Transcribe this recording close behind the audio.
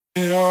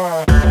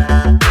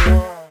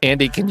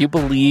Andy, can you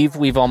believe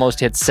we've almost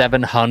hit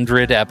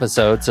 700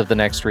 episodes of The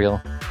Next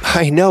Reel?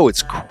 I know,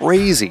 it's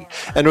crazy.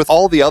 And with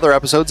all the other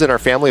episodes in our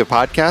family of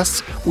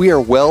podcasts, we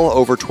are well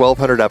over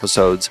 1,200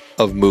 episodes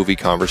of movie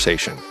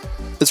conversation.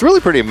 It's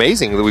really pretty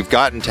amazing that we've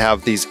gotten to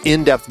have these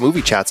in-depth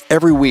movie chats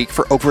every week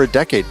for over a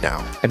decade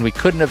now. And we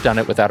couldn't have done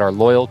it without our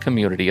loyal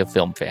community of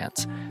film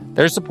fans.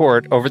 Their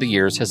support over the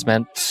years has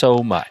meant so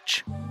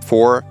much.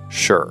 For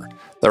sure.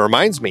 That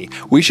reminds me,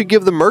 we should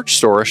give the merch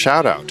store a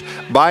shout out.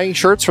 Buying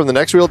shirts from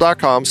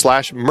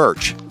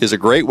thenextreel.com/merch is a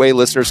great way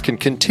listeners can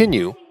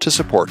continue to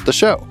support the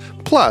show.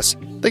 Plus,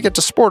 they get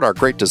to sport our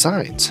great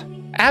designs.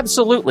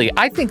 Absolutely.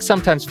 I think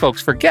sometimes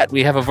folks forget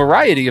we have a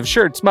variety of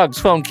shirts, mugs,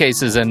 phone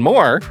cases, and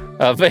more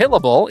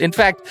available. In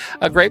fact,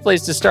 a great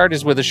place to start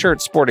is with a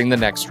shirt sporting the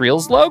Next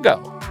Reel's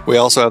logo. We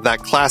also have that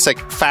classic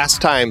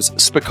Fast Times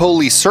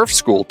Spicoli Surf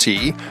School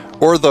tee,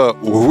 or the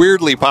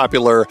weirdly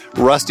popular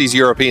Rusty's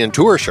European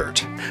Tour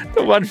shirt.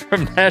 The one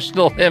from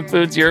National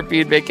Lampoon's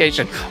European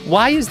Vacation.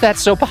 Why is that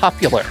so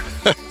popular?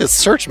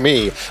 Search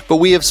me, but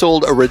we have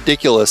sold a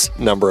ridiculous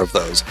number of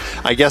those.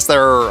 I guess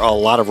there are a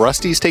lot of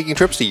Rustys taking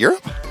trips to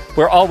Europe?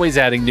 We're always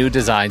adding new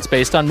designs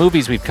based on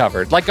movies we've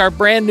covered, like our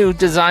brand new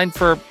design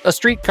for a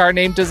streetcar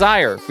named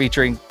Desire,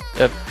 featuring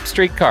a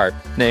streetcar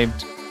named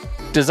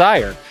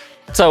Desire.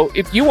 So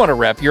if you want to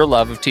rep your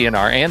love of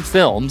TNR and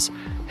films,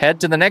 head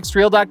to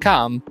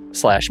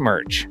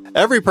thenextreel.com/merch.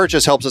 Every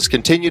purchase helps us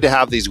continue to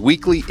have these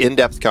weekly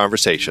in-depth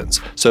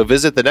conversations. So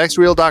visit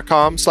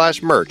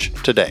thenextreel.com/merch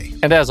today.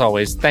 And as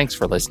always, thanks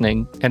for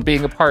listening and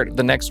being a part of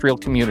the Next Reel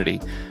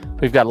community.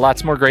 We've got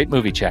lots more great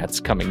movie chats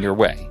coming your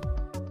way.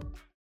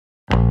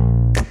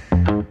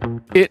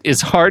 It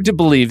is hard to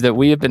believe that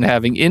we have been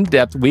having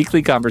in-depth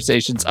weekly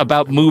conversations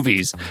about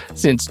movies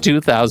since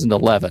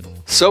 2011.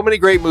 So many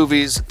great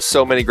movies,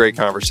 so many great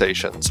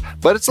conversations.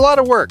 But it's a lot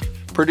of work.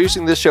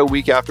 Producing this show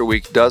week after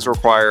week does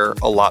require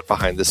a lot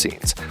behind the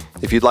scenes.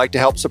 If you'd like to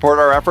help support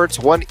our efforts,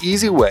 one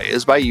easy way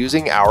is by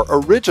using our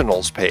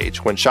Originals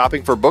page when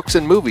shopping for books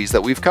and movies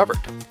that we've covered.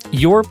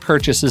 Your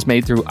purchases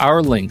made through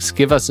our links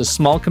give us a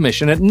small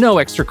commission at no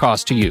extra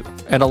cost to you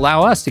and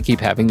allow us to keep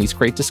having these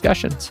great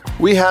discussions.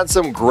 We had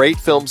some great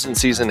films in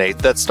Season 8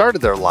 that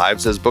started their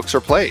lives as books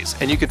or plays,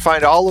 and you can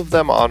find all of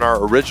them on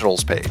our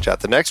Originals page at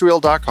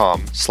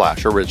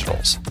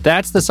thenextreel.com/originals.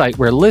 That's the site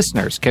where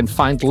listeners can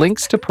find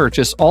links to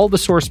purchase all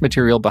the source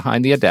material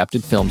behind the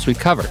adapted films we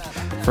covered,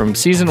 from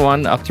Season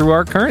 1 up through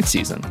our current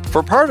season.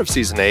 For part of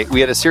Season 8, we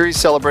had a series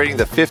celebrating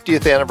the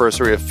 50th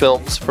anniversary of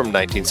films from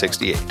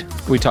 1968.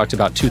 We talked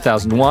about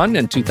 2001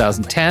 and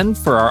 2010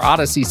 for our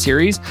Odyssey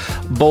series,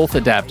 both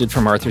adapted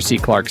from Arthur C.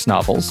 Clarke's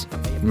novels.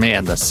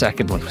 Man, the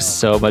second one was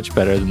so much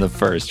better than the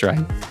first,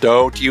 right?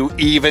 Don't you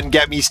even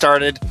get me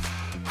started.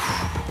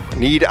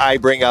 Need I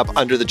bring up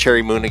Under the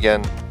Cherry Moon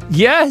again?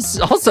 Yes,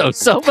 also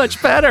so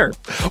much better.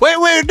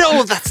 Wait,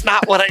 no, that's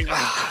not what I...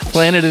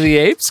 Planet of the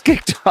Apes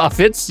kicked off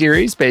its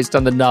series based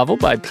on the novel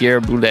by Pierre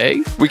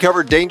Boulet. We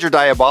covered Danger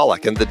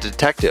Diabolik and The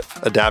Detective,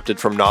 adapted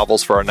from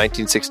novels for our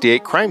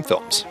 1968 crime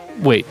films.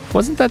 Wait,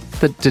 wasn't that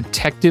The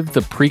Detective, the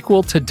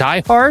prequel to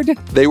Die Hard?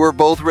 They were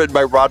both written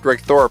by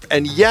Roderick Thorpe,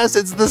 and yes,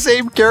 it's the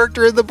same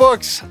character in the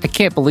books. I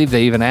can't believe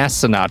they even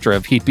asked Sinatra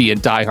if he'd be in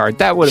Die Hard.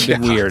 That would have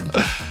been weird.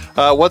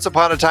 Once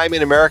Upon a Time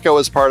in America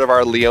was part of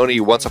our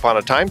Leone Once Upon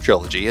a Time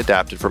trilogy,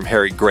 adapted from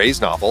Harry Gray's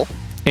novel.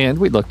 And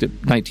we looked at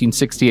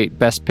 1968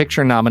 Best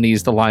Picture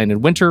nominees The Lion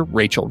in Winter,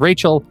 Rachel,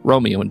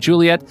 Romeo and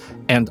Juliet,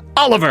 and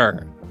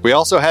Oliver! We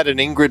also had an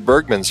Ingrid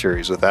Bergman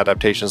series with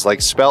adaptations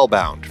like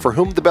Spellbound, For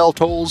Whom the Bell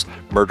Tolls,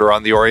 Murder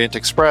on the Orient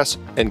Express,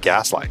 and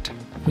Gaslight.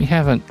 We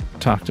haven't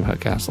talked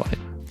about Gaslight.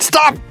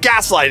 Stop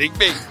gaslighting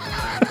me!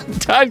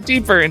 Dive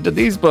deeper into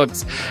these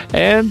books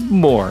and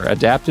more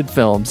adapted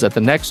films at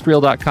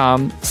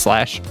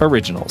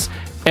thenextreel.com/originals.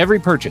 Every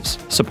purchase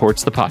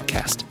supports the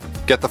podcast.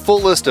 Get the full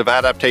list of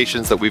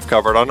adaptations that we've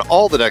covered on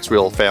all the Next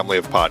Reel family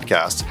of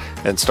podcasts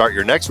and start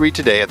your next read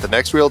today at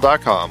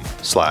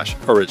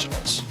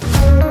thenextreel.com/originals.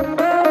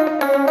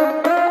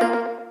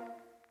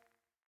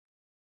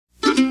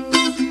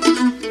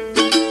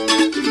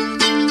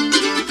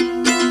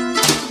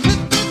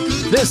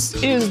 This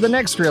is The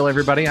Next Reel,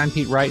 everybody. I'm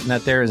Pete Wright, and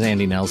that there is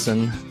Andy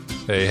Nelson.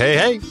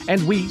 Hey.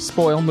 And we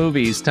spoil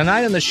movies.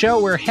 Tonight on the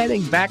show, we're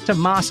heading back to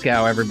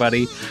Moscow,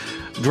 everybody.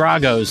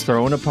 Drago's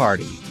throwing a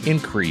party in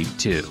Creed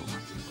 2.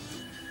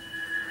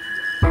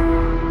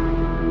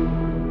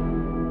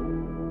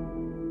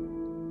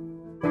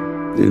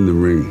 In the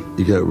ring,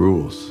 you got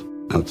rules.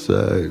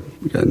 Outside,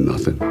 we got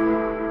nothing.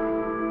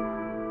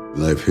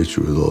 Life hits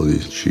you with all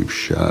these cheap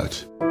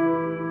shots.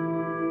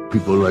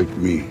 People like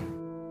me,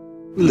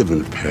 we live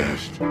in the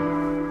past.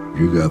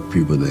 You got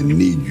people that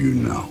need you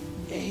now.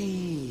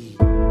 Hey.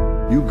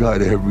 You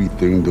got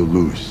everything to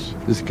lose.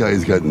 This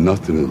guy's got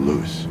nothing to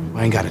lose.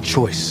 I ain't got a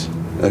choice.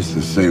 That's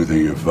the same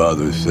thing your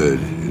father said,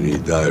 and he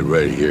died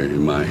right here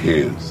in my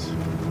hands.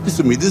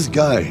 Listen to me, this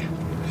guy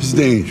is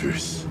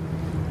dangerous.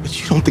 But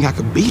you don't think I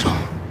could beat him?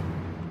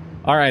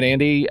 All right,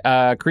 Andy.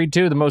 Creed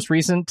 2, the most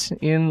recent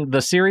in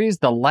the series,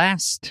 the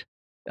last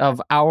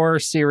of our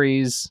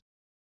series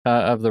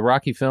of the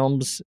Rocky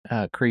films,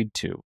 Creed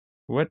 2.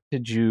 What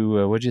did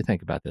you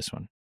think about this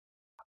one?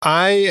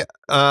 I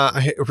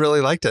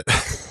really liked it.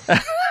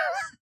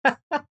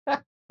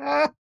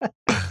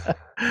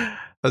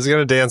 I was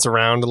going to dance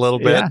around a little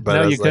bit, but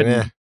no, I was you couldn't.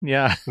 like,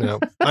 Yeah. no,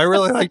 I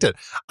really liked it.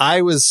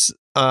 I was,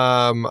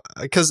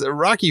 because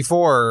Rocky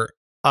 4,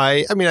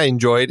 I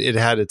enjoyed it. It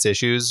had its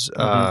issues,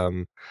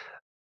 but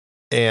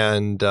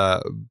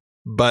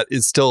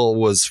it still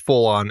was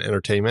full on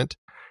entertainment.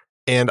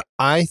 And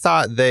I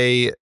thought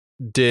they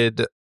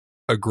did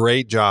a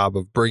great job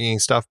of bringing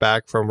stuff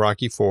back from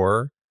Rocky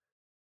 4.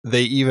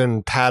 They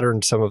even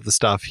patterned some of the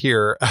stuff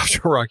here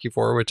after Rocky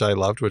 4, which I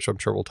loved, which I'm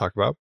sure we'll talk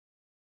about.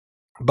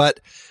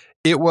 But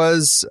it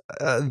was,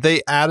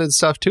 they added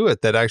stuff to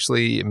it that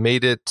actually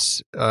made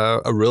it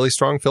a really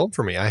strong film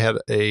for me. I had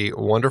a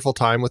wonderful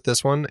time with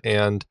this one,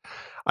 and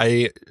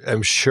I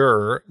am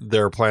sure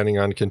they're planning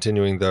on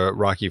continuing the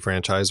Rocky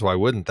franchise. Why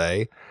wouldn't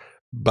they?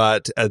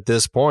 But at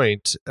this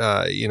point,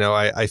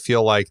 I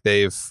feel like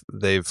they've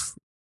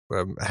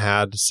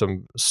had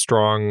some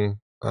strong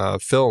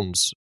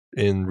films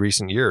in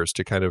recent years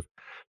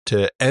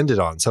to end it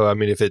on. So, I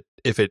mean,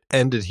 if it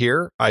ended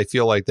here, I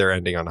feel like they're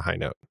ending on a high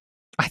note.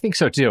 I think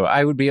so too.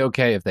 I would be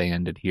okay if they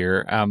ended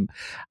here.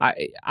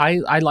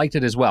 I liked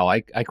it as well.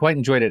 I quite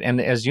enjoyed it, and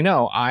as you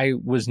know, I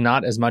was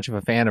not as much of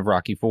a fan of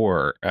Rocky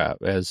IV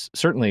as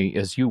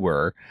you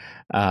were.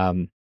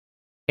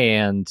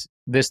 And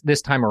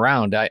this time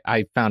around,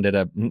 I found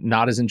it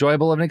not as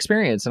enjoyable of an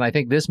experience. And I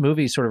think this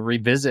movie sort of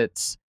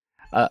revisits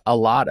a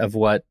lot of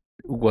what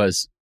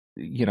was,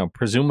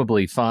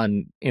 presumably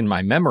fun in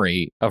my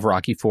memory of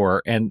Rocky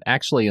IV, and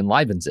actually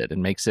enlivens it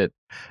and makes it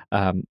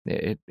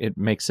it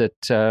makes it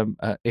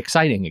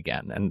exciting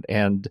again.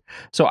 And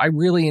so I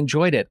really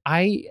enjoyed it.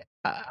 I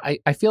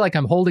feel like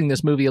I'm holding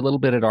this movie a little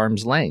bit at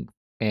arm's length,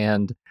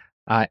 and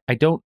I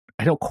don't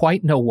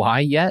quite know why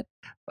yet.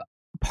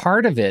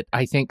 Part of it,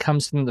 I think,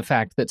 comes from the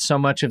fact that so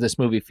much of this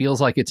movie feels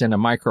like it's in a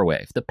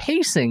microwave. The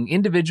pacing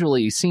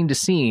individually, scene to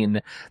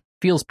scene,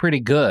 feels pretty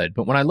good.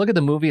 But when I look at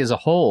the movie as a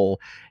whole,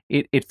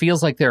 it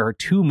feels like there are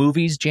two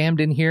movies jammed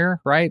in here,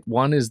 right?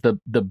 One is the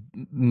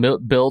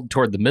build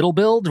toward the middle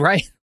build,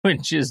 right?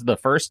 Which is the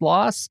first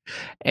loss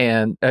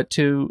and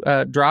to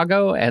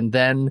Drago. And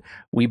then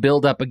we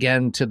build up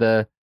again to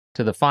the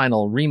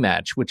final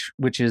rematch,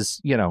 which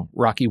is,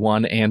 Rocky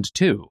 1 and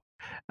 2.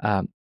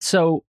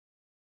 So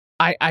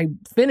I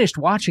finished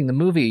watching the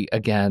movie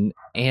again,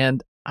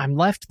 and I'm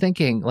left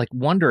thinking,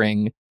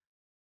 wondering,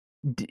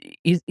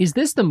 is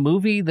this the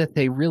movie that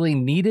they really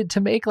needed to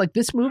make? Like,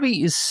 this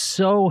movie is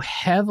so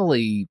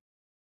heavily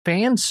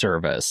fan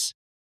service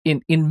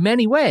in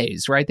many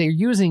ways, right? They're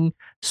using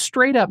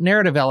straight up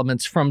narrative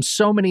elements from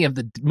so many of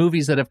the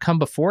movies that have come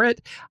before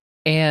it.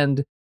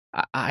 And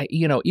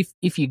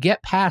if you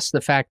get past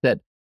the fact that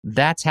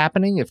that's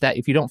happening,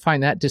 if you don't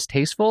find that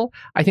distasteful,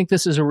 I think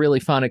this is a really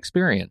fun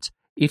experience.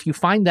 If you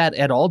find that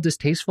at all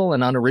distasteful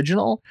and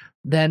unoriginal,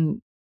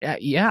 then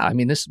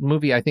this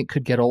movie I think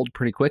could get old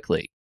pretty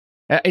quickly.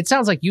 It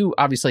sounds like you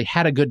obviously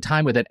had a good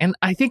time with it, and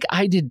I think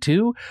I did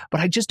too,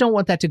 but I just don't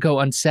want that to go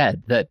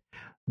unsaid, that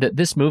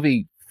this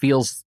movie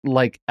feels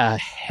like a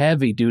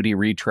heavy-duty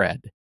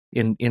retread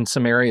in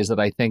some areas that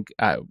I think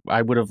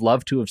I would have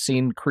loved to have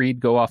seen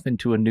Creed go off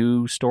into a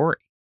new story.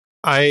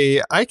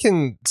 I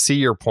can see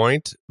your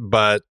point,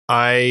 but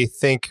I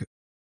think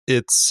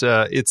it's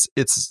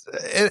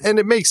and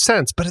it makes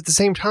sense, but at the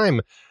same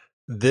time,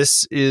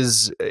 this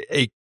is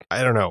I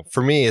don't know,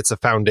 for me, it's a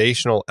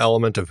foundational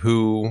element of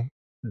who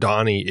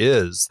Donnie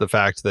is. The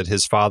fact that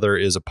his father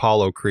is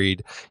Apollo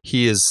Creed,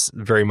 he is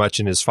very much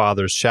in his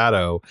father's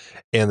shadow,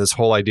 and this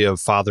whole idea of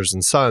fathers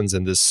and sons,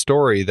 and this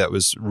story that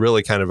was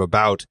really kind of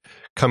about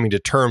coming to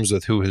terms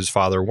with who his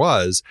father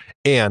was,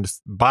 and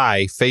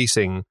by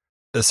facing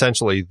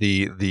essentially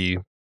the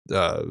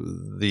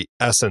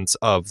essence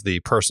of the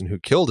person who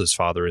killed his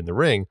father in the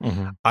ring,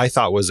 I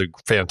thought was a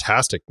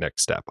fantastic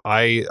next step.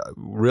 I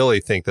really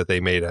think that they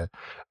made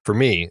for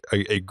me,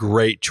 a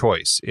great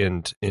choice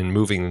in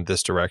moving in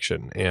this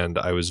direction. And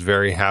I was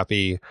very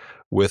happy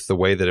with the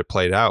way that it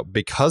played out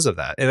because of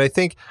that. And I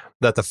think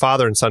that the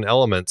father and son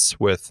elements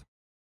with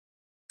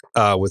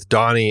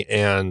Donnie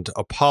and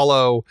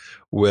Apollo,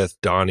 with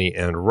Donnie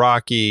and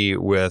Rocky,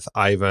 with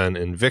Ivan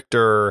and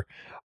Victor,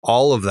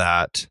 all of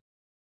that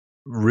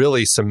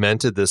really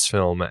cemented this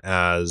film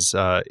as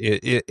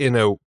in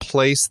a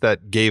place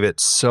that gave it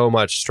so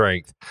much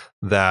strength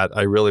that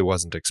I really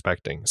wasn't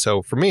expecting.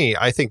 So for me,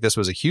 I think this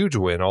was a huge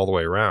win all the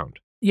way around.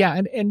 Yeah,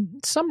 and in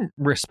some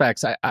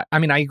respects, I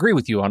mean, I agree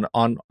with you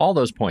on all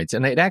those points,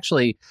 and it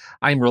actually,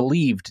 I'm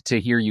relieved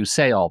to hear you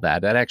say all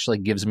that. That actually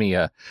gives me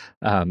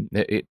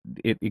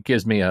it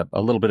gives me a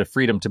little bit of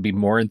freedom to be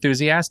more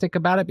enthusiastic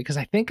about it, because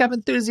I think I'm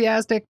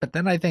enthusiastic, but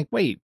then I think,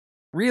 wait,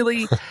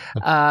 really?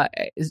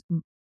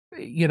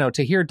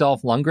 To hear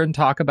Dolph Lundgren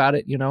talk about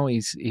it,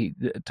 he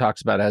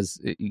talks about as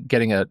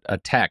getting a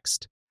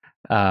text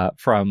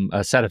from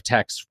a set of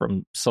texts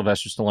from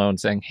Sylvester Stallone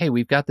saying, "Hey,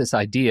 we've got this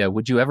idea.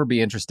 Would you ever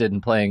be interested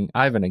in playing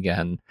Ivan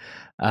again?"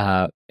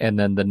 And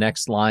then the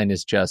next line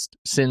is just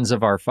 "sins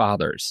of our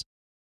fathers."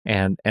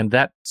 and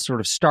that sort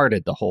of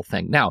started the whole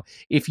thing. Now,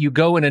 if you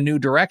go in a new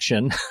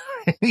direction,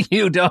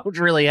 you don't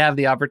really have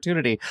the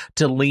opportunity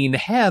to lean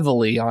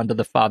heavily onto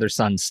the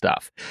father-son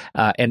stuff,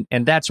 and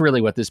that's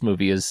really what this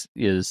movie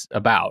is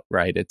about,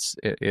 right?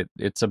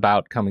 It's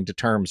about coming to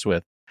terms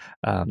with,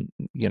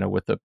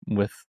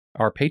 with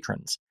our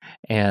patrons,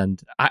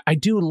 and I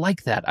do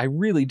like that. I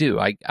really do.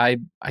 I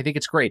think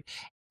it's great,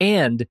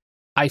 and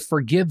I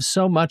forgive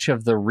so much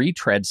of the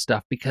retread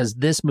stuff because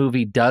this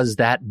movie does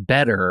that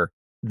better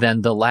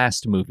than the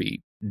last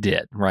movie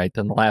did, right?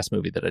 Than the last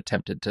movie that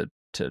attempted to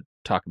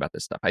talk about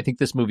this stuff. I think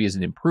this movie is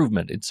an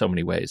improvement in so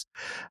many ways,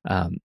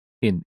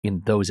 in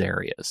those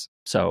areas.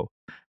 So,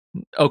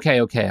 okay,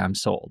 I'm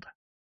sold.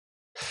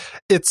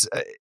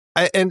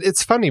 And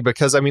it's funny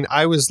because, I mean,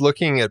 I was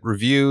looking at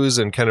reviews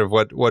and kind of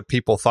what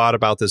people thought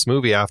about this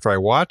movie after I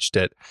watched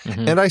it.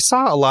 Mm-hmm. And I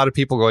saw a lot of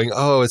people going,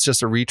 oh, it's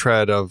just a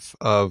retread of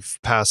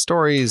past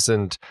stories.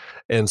 And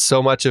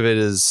so much of it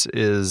is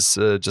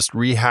just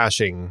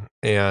rehashing,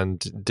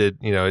 and it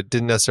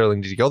didn't necessarily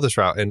need to go this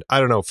route. And I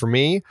don't know, for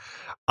me,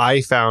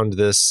 I found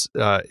this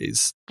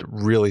is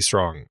really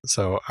strong.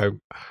 So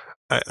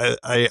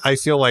I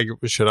feel like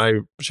should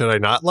I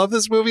not love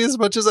this movie as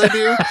much as I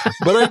do?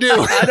 But I do.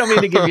 I don't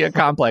mean to give you a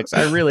complex.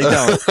 I really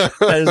don't.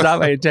 That is not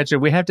my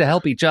intention. We have to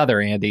help each other,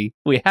 Andy.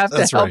 We have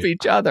to help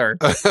each other.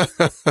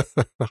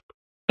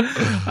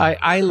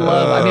 I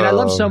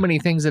love so many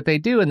things that they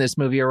do in this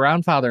movie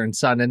around father and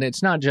son, and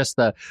it's not just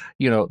the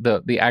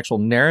actual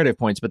narrative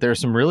points, but there are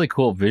some really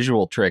cool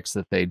visual tricks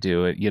that they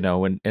do,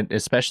 and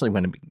especially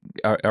when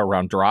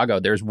around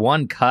Drago. There's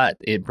one cut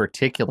in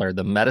particular,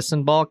 the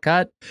medicine ball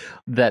cut,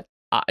 that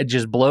it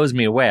just blows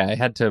me away. I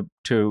had to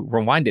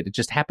rewind it. It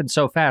just happened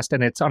so fast,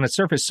 and it's on its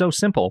surface so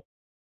simple.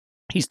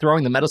 He's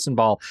throwing the medicine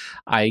ball.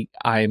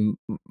 I'm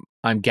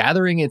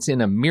gathering it's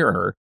in a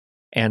mirror,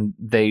 and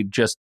they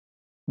just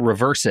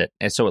reverse it,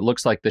 and so it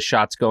looks like the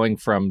shot's going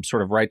from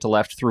sort of right to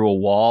left through a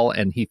wall,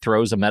 and he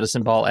throws a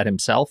medicine ball at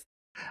himself.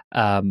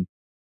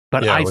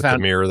 But I found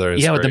the mirror there.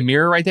 With the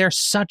mirror right there,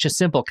 such a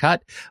simple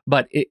cut,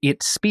 but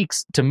it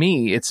speaks to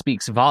me. It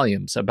speaks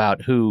volumes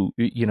about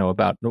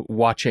about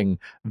watching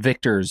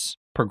Victor's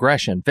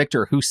progression.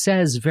 Victor, who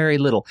says very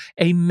little,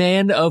 a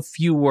man of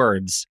few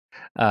words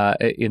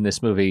in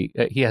this movie.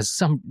 He has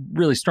some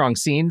really strong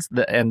scenes,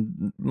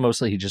 and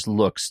mostly he just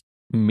looks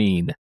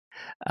mean.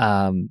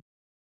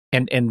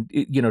 And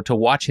to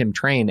watch him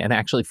train and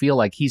actually feel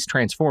like he's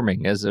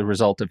transforming as a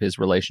result of his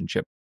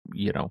relationship,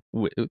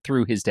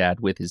 through his dad,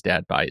 with his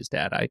dad, by his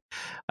dad,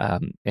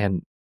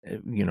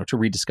 to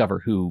rediscover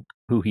who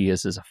he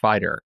is as a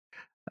fighter.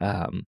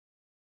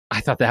 I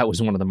thought that was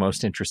one of the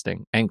most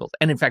interesting angles.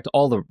 And in fact,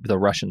 all the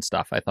Russian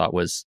stuff I thought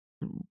was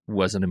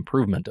an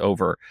improvement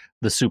over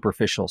the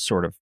superficial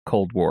sort of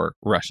Cold War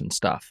Russian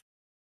stuff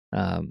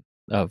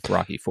of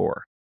Rocky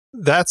IV.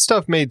 That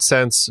stuff made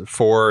sense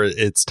for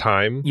its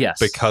time, yes,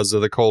 because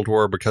of the Cold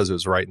War, because it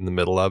was right in the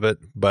middle of it.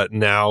 But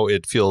now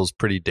it feels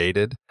pretty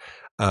dated,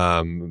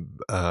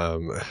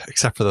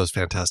 except for those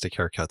fantastic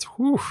haircuts.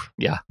 Whew,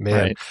 yeah,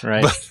 man,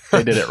 right.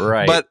 They did it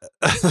right. But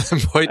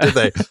boy, did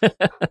they!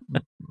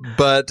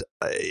 But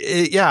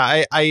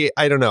I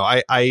don't know.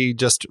 I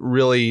just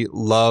really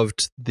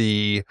loved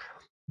the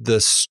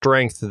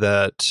strength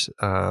that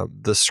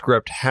the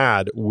script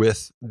had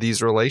with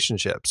these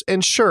relationships.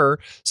 And sure,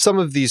 some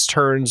of these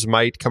turns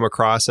might come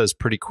across as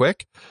pretty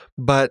quick,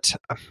 but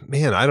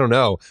man, I don't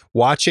know.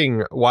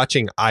 Watching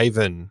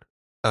Ivan,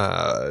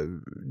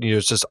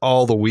 it's just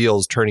all the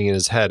wheels turning in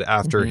his head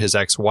after mm-hmm. his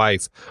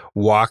ex-wife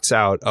walks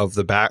out of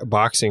the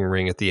boxing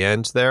ring at the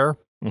end there,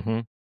 mm-hmm.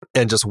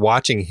 and just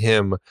watching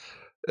him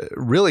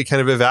really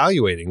kind of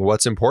evaluating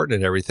what's important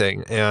and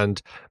everything.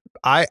 And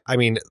I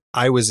mean,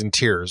 I was in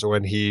tears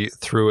when he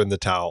threw in the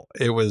towel.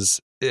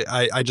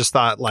 I just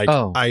thought, like,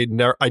 I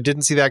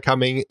didn't see that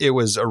coming. It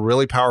was a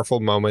really powerful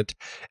moment,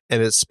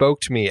 and it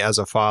spoke to me as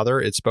a father.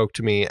 It spoke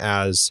to me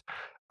as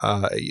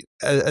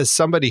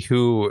somebody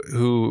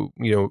who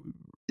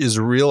is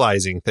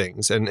realizing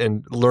things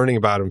and learning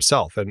about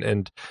himself,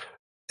 and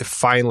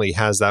finally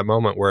has that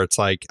moment where it's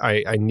like,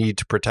 I need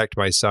to protect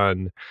my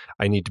son.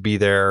 I need to be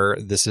there.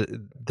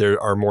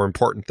 There are more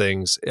important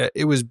things.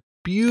 It was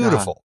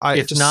beautiful.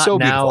 If just not so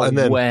now, beautiful. And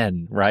then,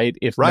 when, right?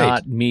 If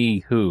not me,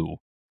 who?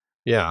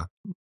 Yeah.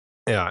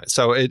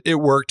 So it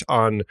worked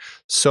on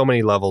so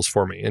many levels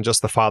for me, and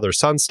just the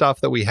father-son stuff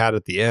that we had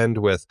at the end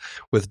with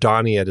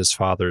Donnie at his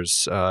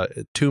father's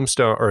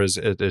tombstone, or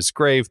at his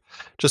grave,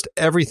 just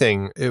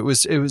everything. It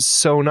was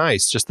so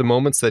nice. Just the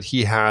moments that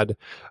he had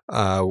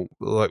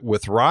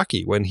with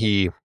Rocky, when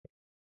he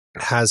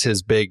has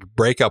his big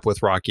breakup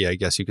with Rocky, I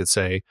guess you could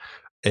say.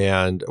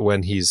 And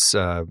when he's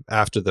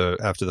after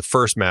the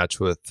first match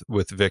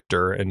with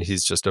Victor, and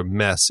he's just a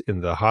mess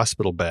in the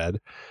hospital bed,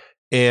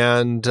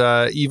 and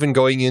even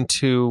going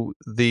into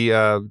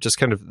the just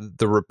kind of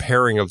the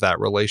repairing of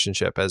that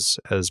relationship as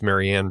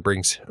Marianne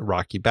brings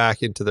Rocky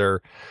back into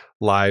their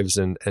lives,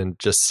 and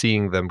just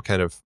seeing them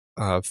kind of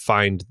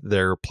find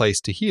their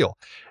place to heal.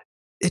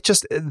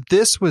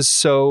 This was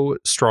so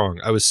strong.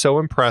 I was so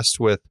impressed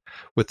with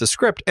the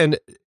script, and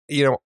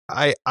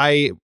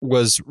I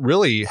was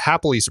really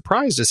happily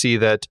surprised to see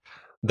that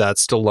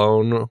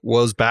Stallone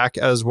was back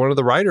as one of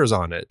the writers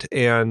on it,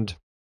 and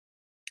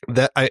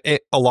that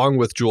along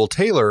with Jewel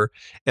Taylor.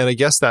 And I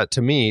guess that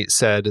to me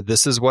said,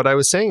 this is what I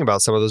was saying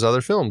about some of those other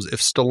films. If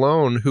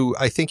Stallone, who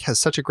I think has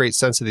such a great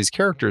sense of these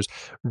characters,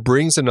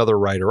 brings another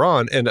writer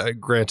on, and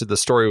granted the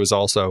story was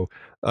also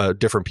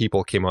different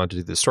people came on to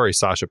do the story,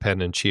 Sasha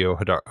Penn and Chio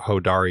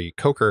Hodari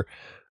Coker.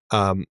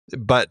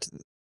 But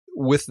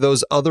with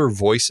those other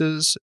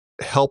voices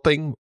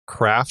helping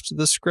craft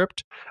the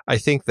script, I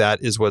think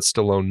that is what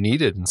Stallone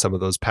needed in some of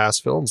those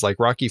past films. Like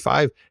Rocky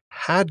V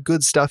had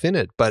good stuff in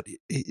it, but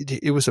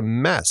it was a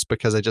mess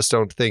because I just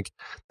don't think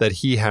that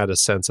he had a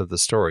sense of the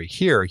story.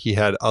 Here, he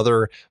had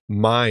other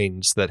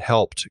minds that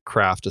helped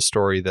craft a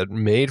story that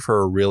made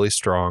for a really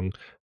strong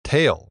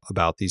tale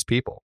about these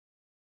people.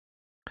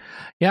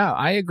 Yeah,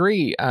 I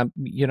agree. I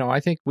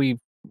think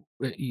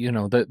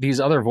these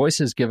other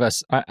voices give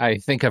us, I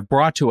think, have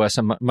brought to us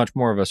a much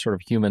more of a sort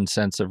of human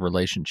sense of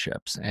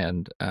relationships,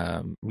 and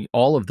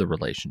all of the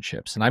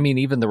relationships. And I mean,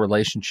 even the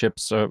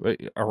relationships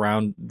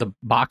around the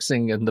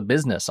boxing and the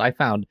business. I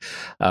found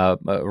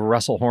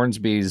Russell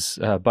Hornsby's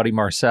Buddy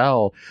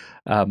Marcel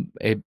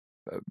a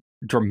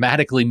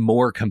dramatically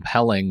more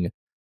compelling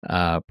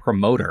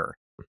promoter.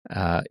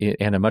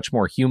 And a much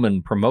more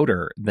human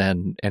promoter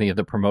than any of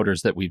the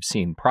promoters that we've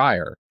seen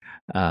prior.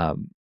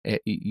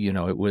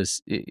 It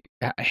was,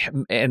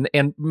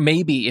 and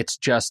maybe it's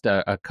just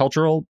a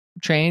cultural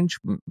change.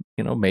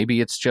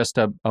 Maybe it's just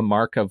a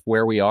mark of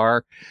where we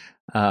are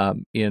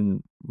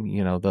in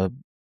the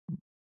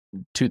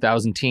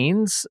 2000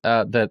 teens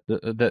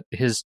that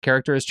his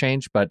character has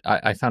changed. But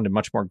I found him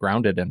much more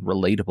grounded and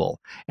relatable,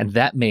 and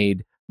that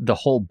made the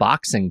whole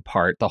boxing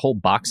part, the whole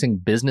boxing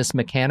business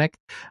mechanic,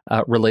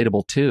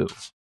 relatable too.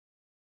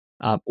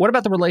 What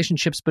about the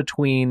relationship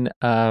between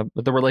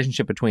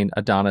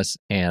Adonis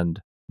and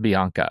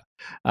Bianca?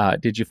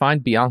 Did you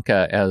find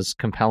Bianca as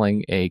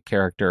compelling a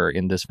character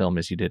in this film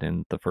as you did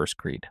in the first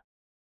Creed?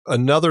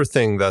 Another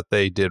thing that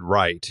they did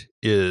right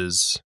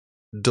is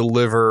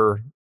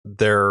deliver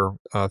their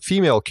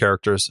female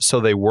characters so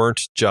they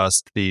weren't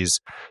just these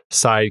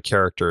side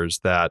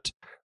characters that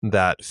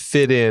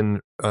fit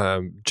in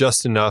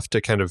just enough to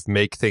kind of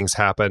make things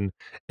happen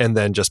and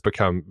then just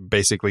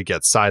basically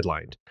get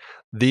sidelined.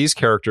 These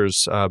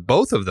characters,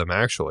 both of them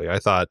actually, I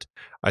thought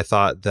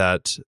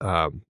that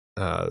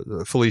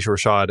Phylicia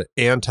Rashad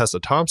and Tessa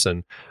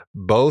Thompson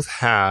both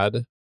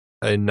had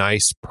a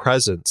nice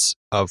presence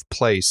of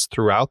place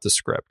throughout the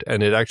script,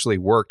 and it actually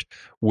worked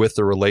with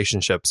the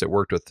relationships. It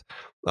worked with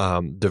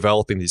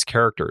developing these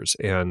characters.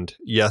 And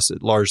yes,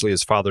 it largely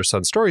is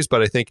father-son stories,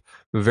 but I think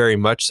very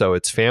much so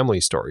it's family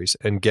stories,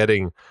 and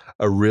getting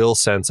a real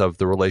sense of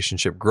the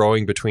relationship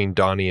growing between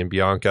Donnie and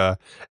Bianca,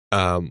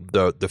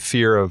 the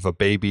fear of a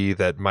baby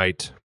that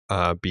might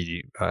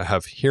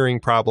have hearing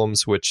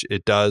problems, which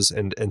it does,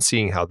 and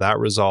seeing how that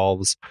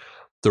resolves,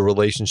 the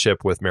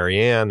relationship with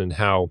Marianne and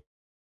how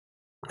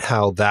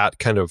that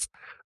kind of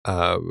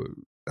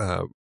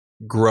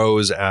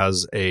grows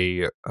as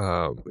a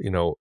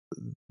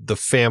the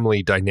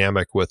family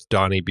dynamic with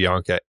Donnie,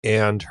 Bianca,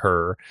 and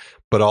her,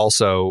 but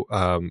also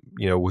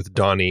with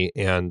Donnie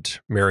and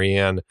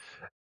Marianne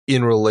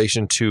in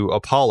relation to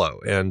Apollo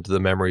and the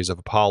memories of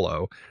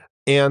Apollo,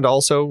 and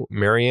also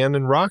Marianne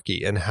and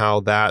Rocky, and how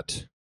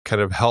that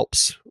kind of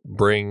helps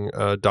bring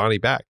Donnie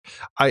back.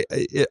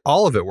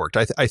 All of it worked.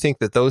 I think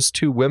that those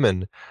two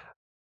women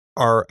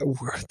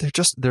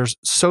they're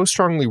so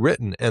strongly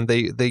written, and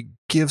they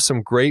give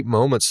some great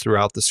moments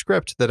throughout the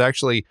script that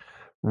actually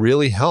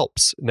really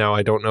helps. Now,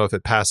 I don't know if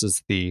it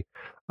passes the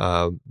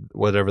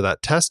whatever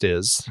that test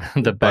is,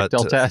 the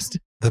Bechdel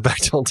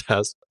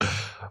test,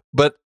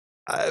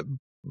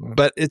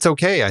 but it's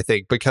okay, I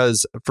think,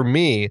 because for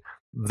me,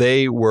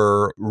 they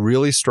were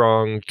really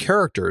strong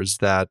characters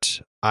that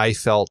I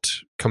felt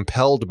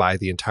compelled by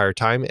the entire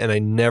time, and I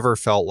never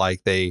felt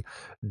like they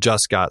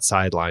just got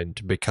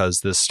sidelined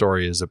because this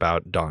story is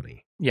about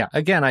Donnie. Yeah,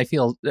 again, I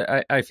feel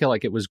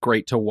like it was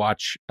great to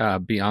watch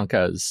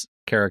Bianca's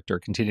character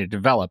continue to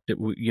develop.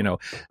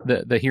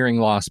 The hearing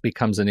loss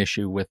becomes an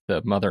issue with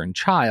the mother and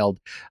child.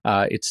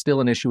 It's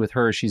still an issue with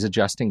her. She's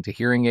adjusting to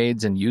hearing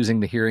aids and using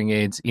the hearing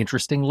aids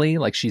interestingly,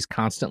 like she's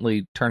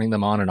constantly turning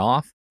them on and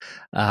off.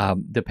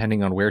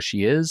 Depending on where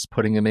she is,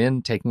 putting them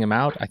in, taking them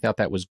out. I thought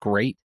that was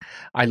great.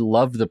 I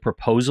loved the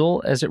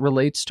proposal as it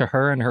relates to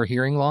her and her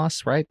hearing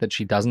loss, right? That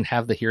she doesn't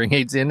have the hearing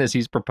aids in as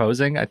he's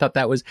proposing. I thought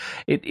that was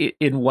it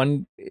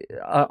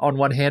on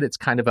one hand, it's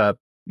kind of a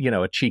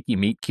cheeky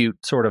meet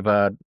cute sort of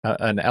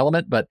an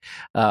element, but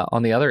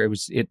on the other,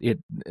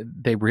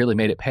 they really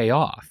made it pay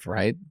off,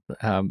 right?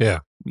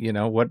 What'd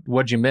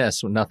you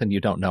miss? Well, nothing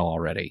you don't know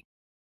already.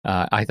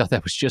 I thought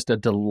that was just a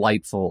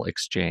delightful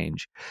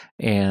exchange,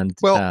 and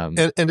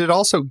it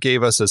also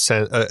gave us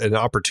an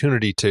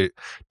opportunity to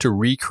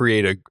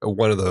recreate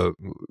one of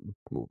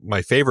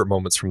my favorite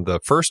moments from the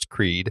first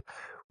Creed,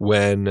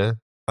 when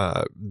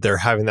they're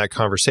having that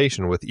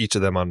conversation with each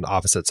of them on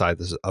opposite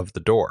sides of the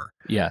door.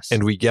 Yes.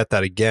 And we get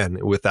that again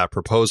with that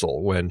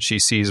proposal when she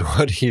sees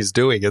what he's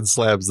doing and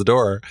slams the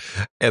door.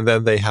 And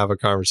then they have a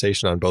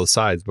conversation on both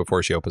sides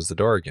before she opens the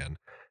door again.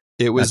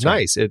 It was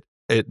nice.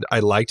 I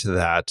liked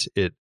that.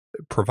 It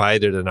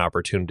provided an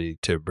opportunity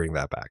to bring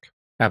that back.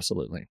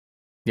 Absolutely.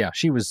 Yeah,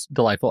 she was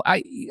delightful.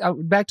 I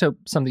back to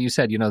something you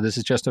said, this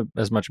is just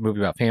as much a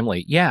movie about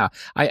family. Yeah,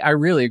 I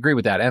really agree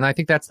with that. And I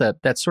think that's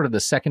sort of the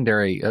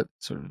secondary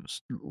sort of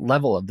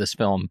level of this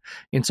film,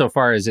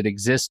 insofar as it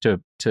exists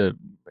to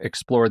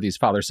explore these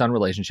father-son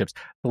relationships.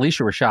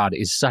 Phylicia Rashad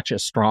is such a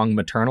strong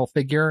maternal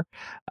figure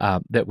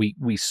that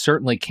we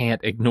certainly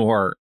can't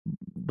ignore,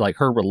 like,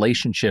 her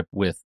relationship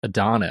with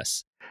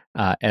Adonis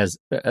as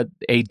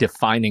a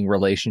defining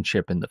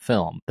relationship in the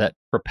film that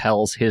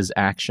propels his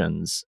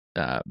actions,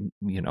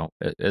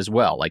 as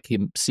well, like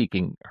him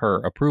seeking her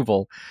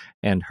approval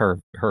and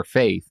her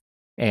faith.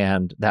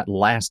 And that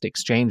last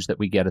exchange that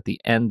we get at the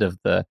end of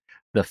the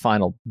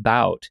final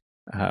bout,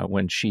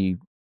 when she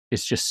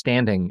is just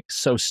standing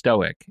so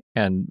stoic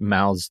and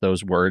mouths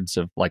those words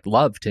of like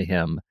love to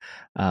him,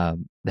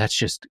 that's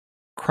just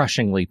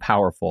crushingly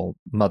powerful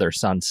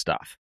mother-son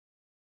stuff.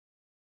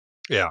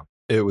 Yeah.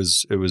 It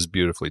was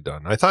beautifully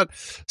done. I thought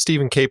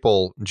Stephen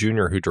Capel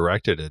Jr., who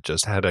directed it,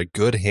 just had a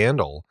good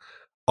handle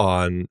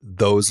on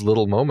those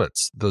little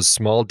moments, those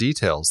small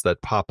details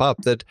that pop up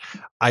that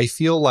I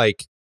feel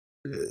like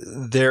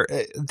they're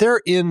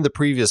in the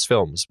previous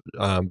films,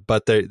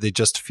 but they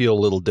just feel a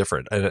little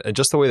different. And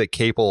just the way that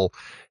Capel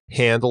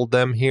handled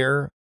them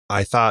here,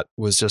 I thought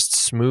was just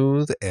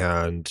smooth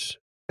and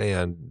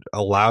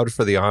allowed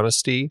for the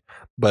honesty,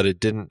 but it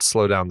didn't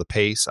slow down the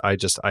pace.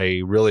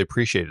 I really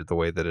appreciated the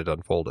way that it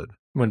unfolded.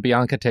 When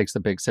Bianca takes the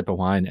big sip of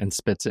wine and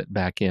spits it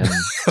back in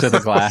to the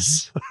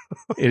glass,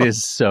 it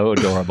is so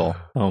adorable.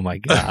 Oh my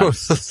God.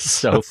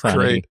 So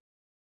funny.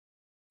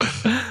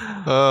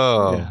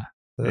 Oh, yeah.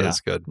 That's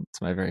good.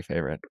 It's my very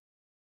favorite.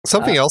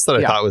 Something else that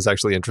I thought was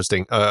actually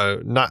interesting,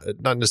 not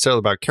necessarily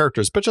about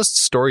characters, but just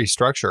story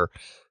structure.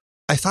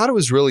 I thought it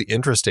was really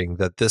interesting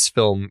that this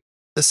film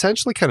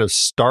essentially kind of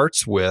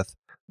starts with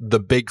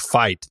the big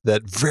fight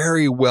that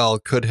very well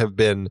could have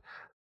been,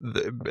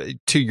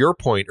 to your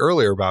point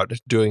earlier about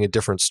doing a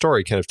different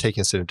story, kind of taking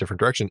us in a different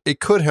direction.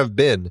 It could have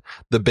been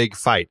the big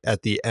fight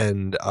at the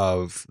end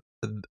of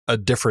a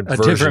different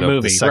version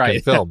of the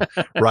second film,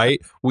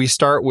 right? We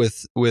start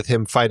with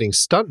him fighting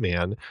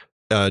Stuntman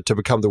to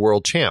become the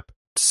world champ.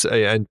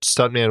 And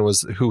Stuntman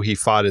was who he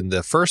fought in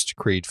the first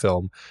Creed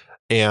film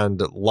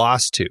and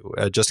lost to,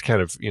 just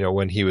kind of,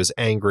 when he was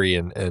angry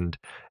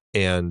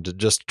and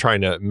just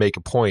trying to make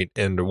a point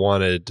and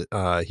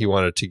he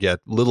wanted to get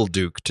Little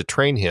Duke to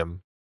train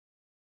him.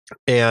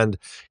 And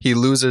he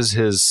loses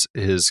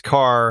his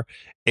car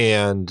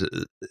and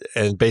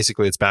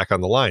basically it's back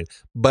on the line.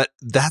 But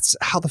that's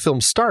how the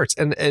film starts.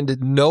 And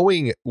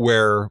knowing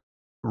where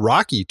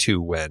Rocky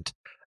 2 went,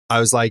 I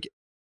was like,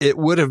 it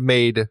would have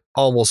made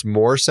almost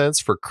more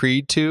sense for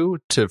Creed 2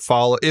 to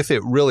follow, if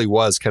it really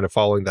was kind of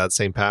following that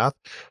same path,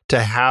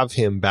 to have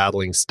him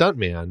battling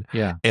Stuntman,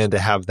 and to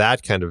have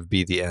that kind of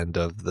be the end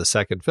of the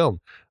second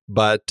film.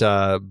 But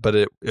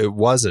it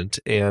wasn't,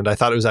 and I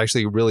thought it was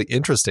actually really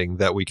interesting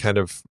that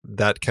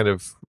that kind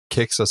of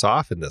kicks us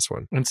off in this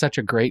one. And such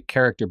a great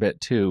character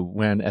bit too,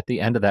 when at the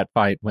end of that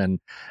fight,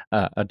 when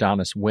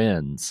Adonis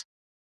wins,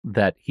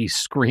 that he's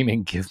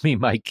screaming, "Give me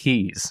my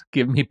keys,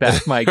 give me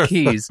back my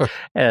keys,"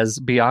 as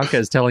Bianca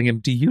is telling him,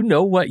 "Do you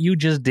know what you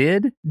just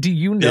did? Do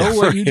you know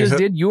what you just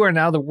did? You are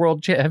now the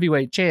world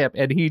heavyweight champ,"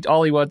 and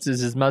all he wants is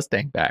his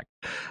Mustang back.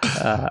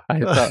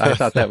 I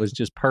thought that was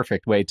just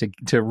perfect way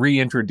to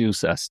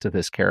reintroduce us to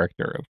this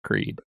character of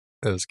Creed.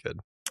 That was good.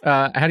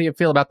 How do you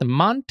feel about the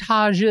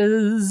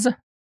montages?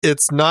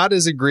 It's not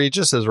as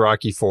egregious as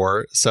Rocky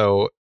IV,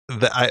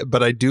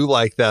 but I do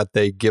like that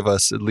they give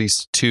us at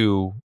least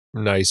two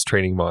nice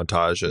training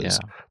montages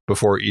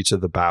before each of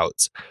the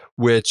bouts,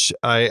 which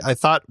I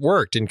thought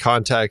worked in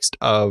context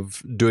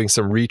of doing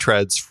some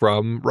retreads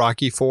from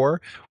Rocky IV.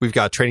 We've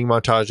got training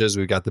montages.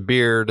 We've got the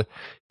beard.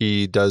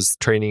 He does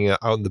training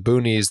out in the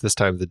boonies, this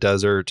time the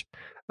desert.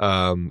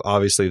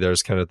 Obviously,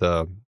 there's kind of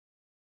the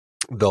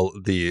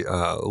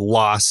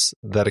loss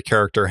that a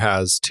character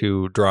has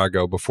to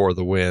Drago before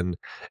the win.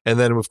 And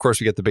then, of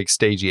course, we get the big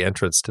stagey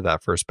entrance to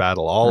that first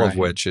battle, all of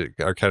which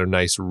are kind of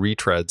nice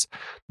retreads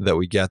that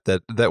we get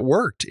that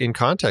worked in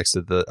context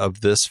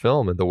of this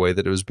film and the way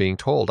that it was being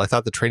told. I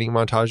thought the training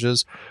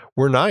montages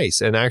were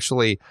nice. And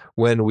actually,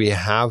 when we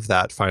have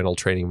that final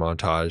training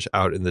montage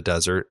out in the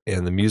desert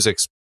and the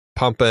music's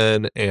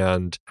pumping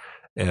and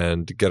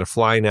Gonna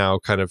Fly Now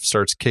kind of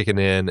starts kicking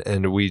in,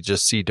 and we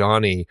just see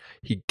Donnie.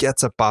 He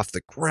gets up off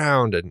the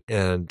ground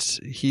and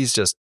he's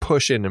just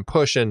pushing and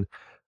pushing.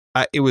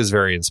 It was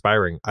very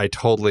inspiring. I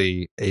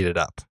totally ate it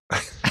up.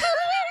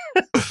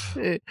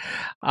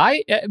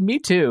 Me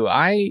too.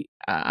 I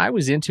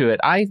was into it.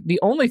 The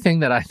only thing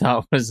that I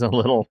thought was a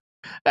little,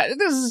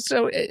 this is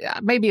so,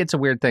 maybe it's a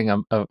weird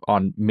thing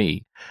on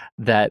me,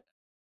 that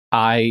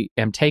I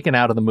am taken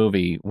out of the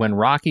movie when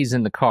Rocky's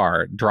in the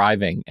car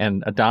driving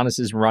and Adonis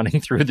is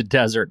running through the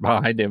desert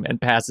behind him and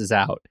passes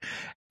out.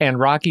 And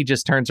Rocky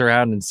just turns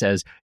around and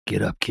says,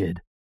 "Get up,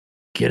 kid.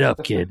 Get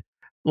up, kid."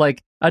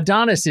 Like,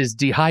 Adonis is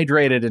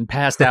dehydrated and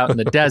passed out in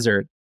the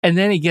desert, and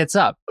then he gets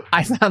up.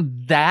 I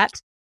found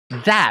that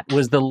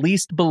was the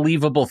least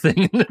believable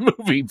thing in the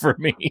movie for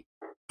me.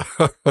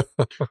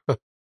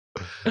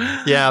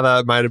 Yeah,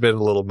 that might have been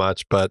a little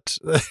much, but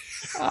he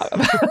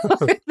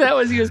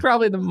was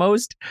probably the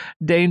most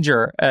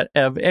danger at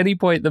any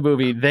point in the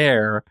movie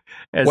there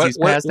as he's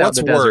passed out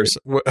in the desert.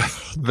 What's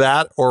worse,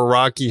 that or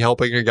Rocky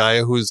helping a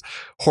guy whose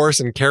horse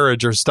and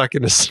carriage are stuck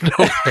in a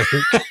snowbank?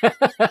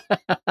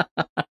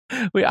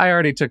 I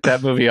already took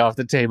that movie off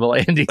the table,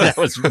 Andy. That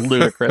was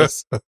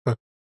ludicrous.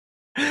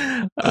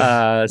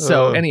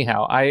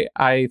 Anyhow,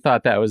 I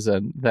thought that was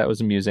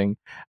amusing.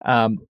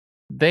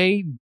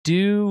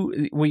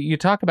 You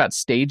talk about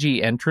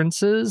stagey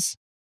entrances.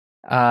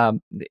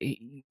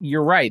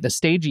 You're right. The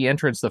stagey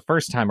entrance the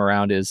first time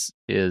around is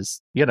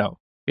it's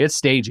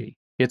stagey.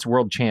 It's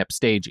world champ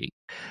stagey.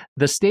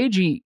 The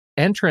stagey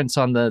entrance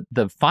on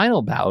the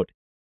final bout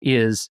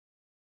is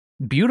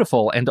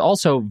beautiful and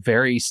also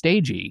very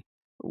stagey.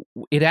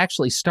 It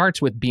actually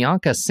starts with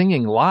Bianca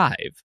singing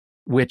live,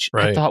 which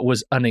I thought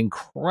was an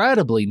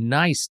incredibly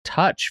nice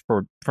touch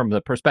from the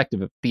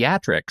perspective of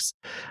theatrics.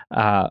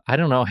 I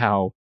don't know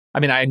how. I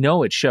mean, I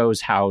know it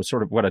shows how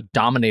sort of what a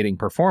dominating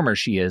performer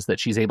she is, that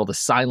she's able to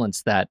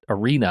silence that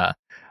arena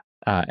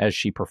as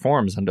she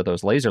performs under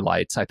those laser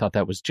lights. I thought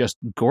that was just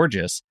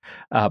gorgeous.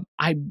 I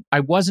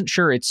wasn't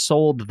sure it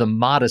sold the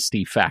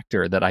modesty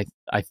factor that I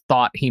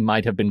thought he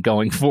might have been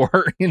going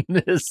for in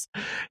this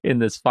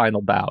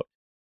final bout.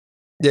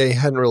 Yeah, he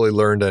hadn't really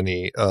learned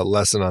any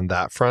lesson on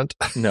that front.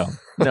 No,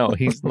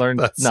 he's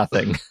learned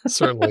nothing.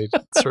 certainly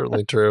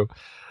true.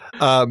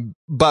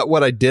 But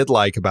what I did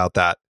like about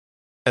that,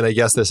 and I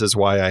guess this is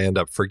why I end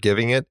up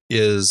forgiving it,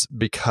 is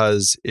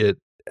because it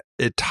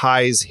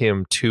ties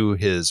him to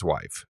his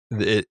wife.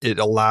 It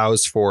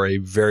allows for a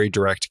very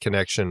direct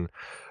connection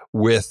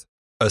with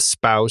a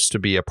spouse to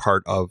be a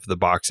part of the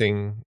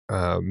boxing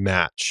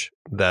match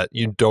that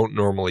you don't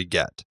normally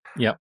get.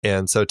 Yeah.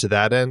 And so to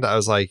that end, I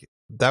was like,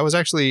 that was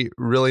actually a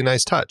really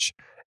nice touch.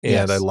 And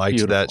yes, I liked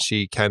beautiful. That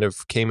she kind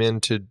of came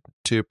in to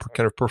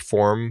kind of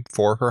perform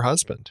for her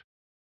husband.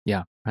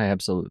 Yeah, I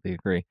absolutely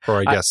agree.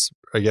 Or I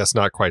guess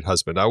not quite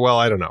husband. Well,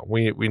 I don't know.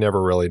 We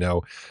never really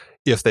know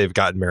if they've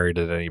gotten married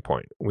at any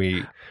point.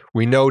 We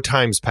know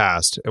time's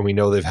passed, and we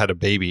know they've had a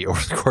baby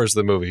over the course of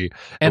the movie.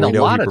 And a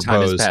lot of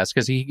time has passed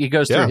because he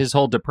goes through his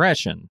whole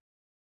depression.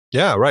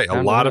 Yeah, right.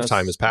 A lot of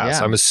time has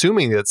passed. Yeah. I'm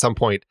assuming that at some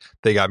point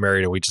they got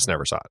married and we just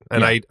never saw it.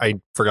 And I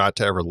forgot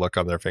to ever look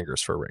on their fingers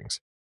for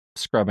rings.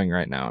 Scrubbing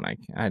right now,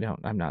 and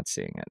I'm not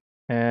seeing it.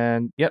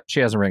 And yep,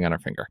 she has a ring on her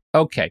finger.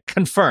 Okay,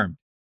 confirmed,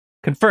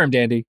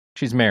 Andy.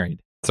 She's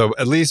married. So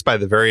at least by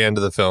the very end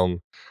of the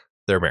film,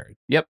 they're married.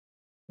 Yep.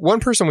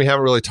 One person we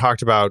haven't really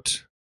talked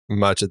about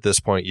much at this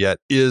point yet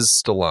is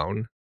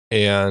Stallone.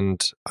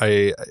 And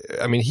I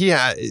mean, he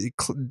had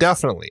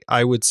definitely,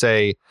 I would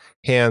say,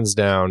 hands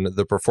down,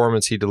 the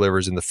performance he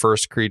delivers in the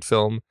first Creed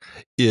film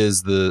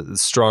is the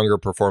stronger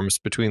performance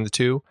between the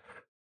two.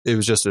 It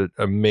was just an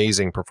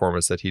amazing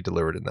performance that he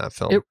delivered in that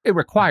film. It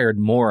required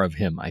more of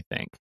him, I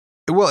think.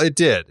 Well, it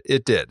did.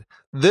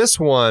 This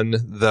one,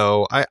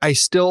 though, I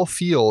still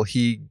feel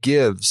he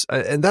gives,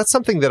 and that's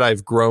something that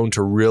I've grown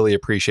to really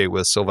appreciate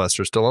with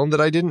Sylvester Stallone that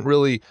I didn't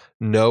really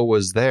know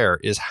was there,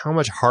 is how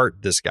much heart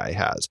this guy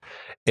has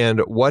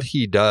and what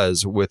he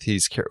does with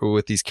these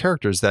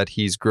characters that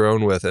he's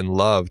grown with and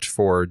loved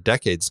for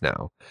decades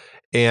now.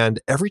 And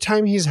every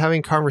time he's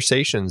having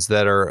conversations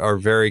that are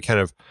very kind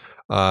of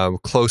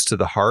close to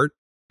the heart,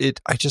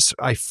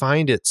 I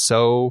find it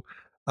so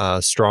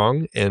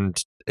strong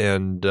and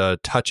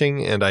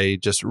touching, and I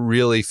just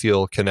really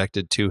feel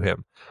connected to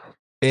him.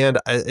 And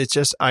it's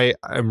just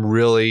I'm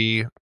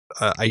really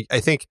I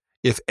think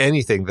if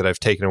anything that I've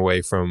taken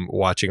away from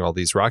watching all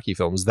these Rocky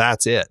films,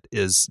 that's it,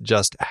 is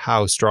just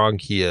how strong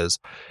he is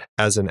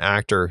as an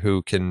actor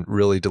who can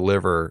really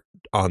deliver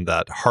on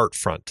that heart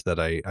front that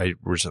I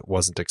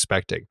wasn't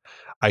expecting.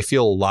 I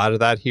feel a lot of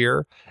that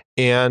here,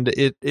 and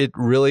it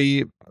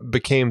really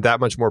became that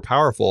much more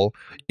powerful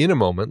in a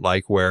moment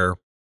like where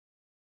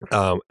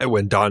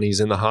when Donnie's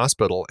in the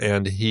hospital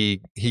and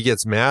he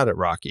gets mad at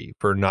Rocky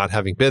for not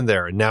having been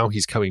there, and now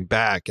he's coming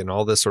back and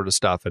all this sort of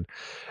stuff,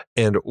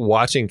 and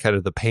watching kind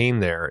of the pain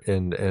there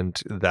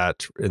and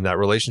that in that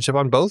relationship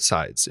on both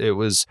sides, it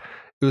was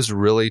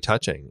really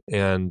touching.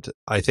 And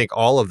I think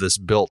all of this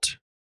built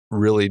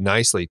really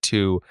nicely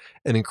to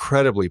an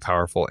incredibly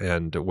powerful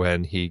end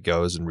when he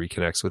goes and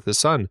reconnects with his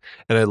son.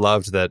 And I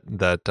loved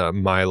that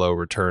Milo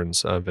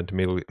returns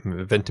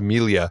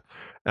Ventimiglia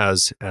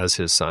as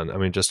his son. I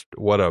mean, just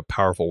what a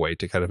powerful way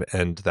to kind of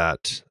end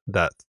that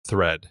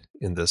thread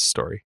in this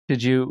story.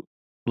 Did you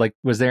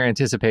was there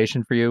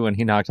anticipation for you when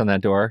he knocked on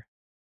that door?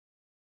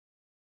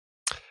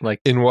 Like,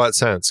 in what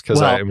sense?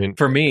 Because I mean,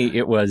 for me,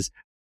 it was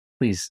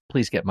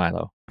please get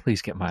Milo,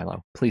 please get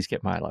Milo, please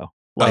get Milo.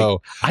 Like,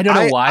 I don't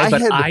know why,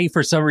 but I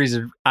for some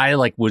reason, I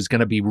like was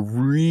going to be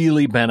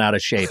really bent out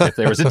of shape if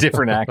there was a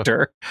different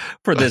actor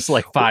for this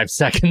like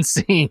 5-second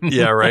scene.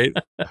 Yeah, right.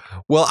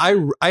 Well,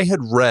 I had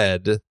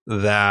read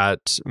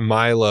that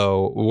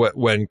Milo,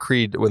 when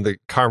the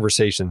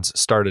conversations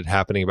started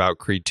happening about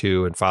Creed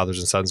 2 and fathers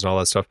and sons and all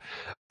that stuff,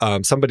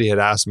 somebody had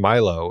asked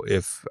Milo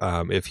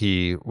if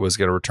he was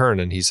going to return,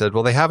 and he said,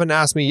 well, they haven't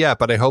asked me yet,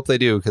 but I hope they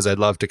do because I'd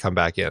love to come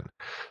back in.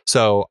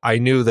 So I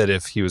knew that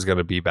if he was going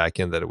to be back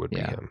in, that it would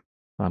be him.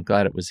 I'm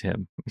glad it was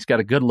him. He's got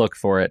a good look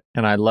for it.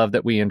 And I love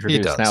that we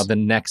introduced now the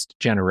next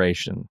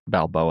generation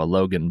Balboa,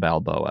 Logan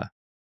Balboa.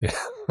 Yeah.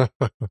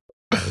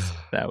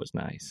 That was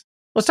nice.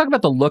 Let's talk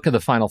about the look of the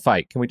final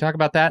fight. Can we talk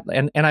about that?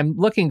 And I'm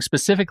looking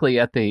specifically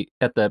at the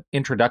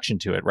introduction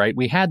to it, right?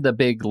 We had the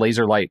big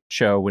laser light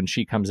show when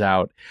she comes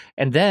out.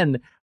 And then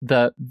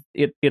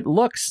it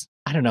looks,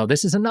 I don't know,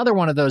 this is another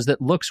one of those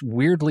that looks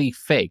weirdly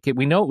fake.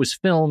 We know it was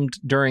filmed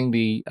during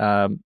the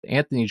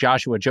Anthony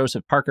Joshua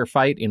Joseph Parker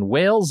fight in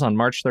Wales on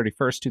March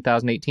 31st,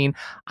 2018.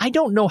 I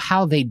don't know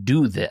how they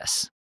do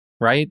this,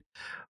 right?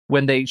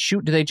 When they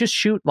shoot, do they just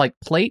shoot like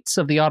plates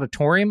of the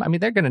auditorium? I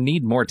mean, they're going to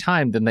need more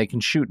time than they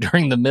can shoot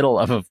during the middle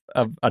of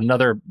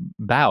another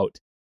bout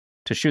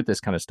to shoot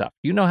this kind of stuff.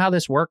 You know how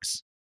this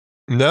works?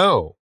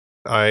 No,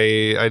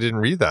 I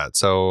didn't read that.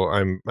 So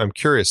I'm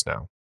curious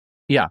now.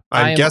 Yeah,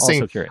 I'm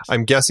guessing. Also curious.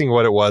 I'm guessing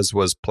what it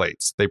was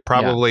plates. They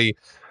probably,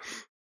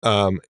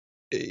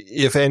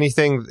 if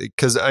anything,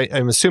 because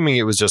I'm assuming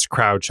it was just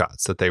crowd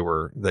shots that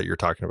you're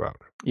talking about.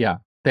 Yeah,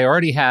 they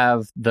already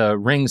have the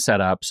ring set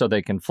up so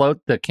they can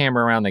float the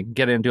camera around. They can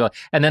get into it,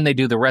 and then they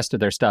do the rest of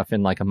their stuff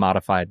in like a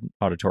modified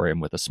auditorium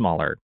with a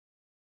smaller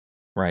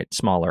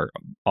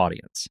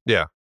audience.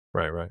 Yeah,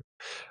 right.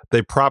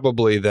 They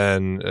probably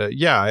then,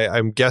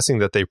 I'm guessing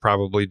that they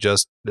probably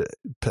just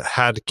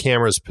had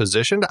cameras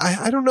positioned.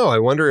 I don't know. I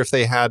wonder if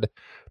they had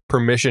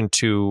permission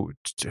to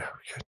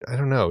I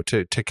don't know,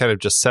 to kind of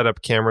just set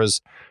up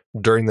cameras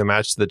during the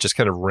match that just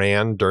kind of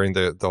ran during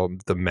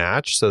the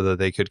match so that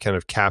they could kind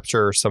of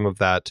capture some of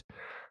that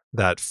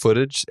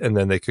footage and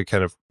then they could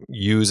kind of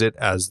use it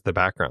as the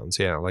backgrounds.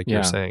 Yeah, like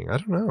you're saying. I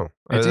don't know.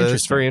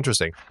 It's very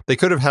interesting. They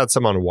could have had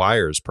some on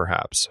wires,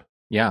 perhaps.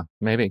 Yeah,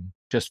 maybe.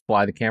 Just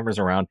fly the cameras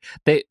around.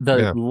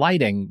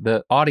 Lighting,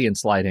 the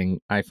audience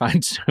lighting, I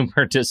find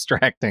super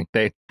distracting.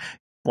 They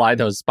fly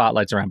those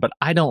spotlights around, but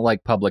I don't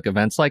like public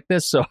events like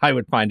this, so I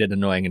would find it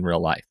annoying in real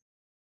life.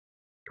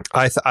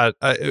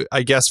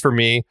 I guess for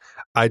me,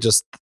 I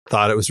just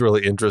thought it was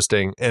really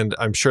interesting, and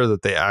I'm sure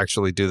that they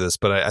actually do this,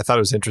 but I thought it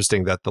was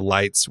interesting that the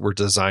lights were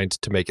designed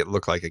to make it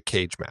look like a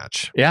cage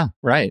match. Yeah,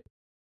 right.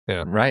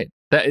 Yeah, right.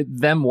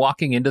 Them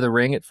walking into the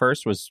ring at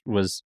first was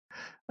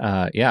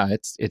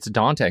it's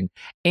daunting.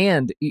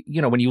 And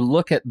when you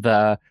look at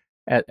the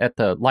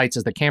lights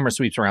as the camera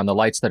sweeps around, the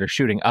lights that are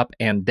shooting up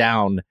and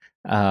down,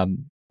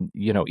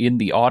 in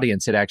the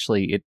audience, it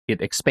actually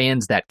it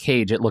expands that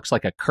cage. It looks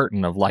like a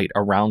curtain of light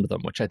around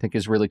them, which I think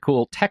is really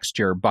cool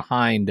texture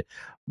behind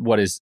what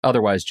is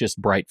otherwise just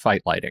bright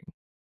fight lighting,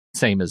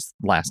 same as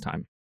last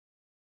time.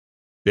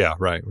 Yeah,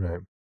 right.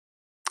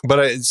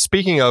 But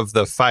speaking of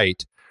the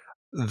fight,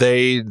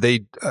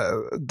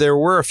 there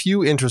were a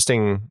few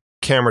interesting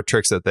camera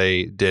tricks that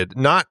they did.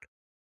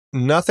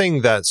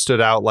 Nothing that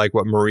stood out like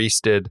what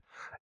Maurice did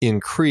in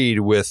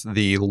Creed with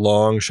the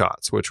long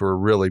shots, which were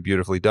really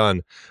beautifully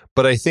done.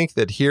 But I think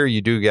that here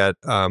you do get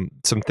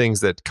some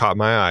things that caught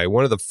my eye.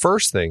 One of the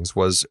first things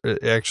was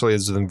actually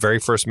is the very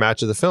first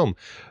match of the film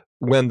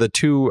when the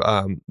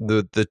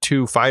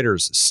two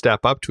fighters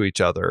step up to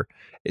each other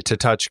to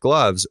touch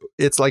gloves.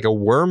 It's like a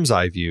worm's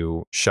eye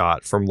view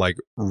shot from like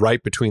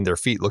right between their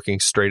feet, looking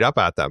straight up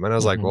at them. And I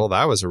was like, well,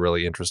 that was a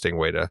really interesting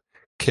way to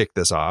kick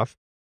this off.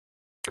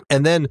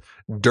 And then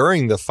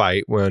during the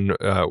fight, when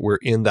we're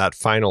in that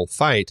final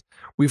fight,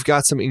 we've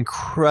got some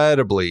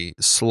incredibly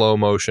slow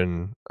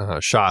motion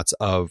shots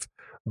of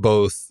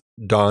both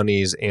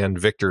Donnie's and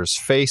Victor's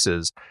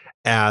faces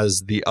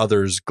as the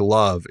other's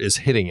glove is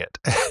hitting it.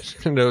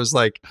 And it was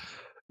like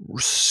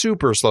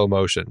super slow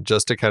motion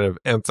just to kind of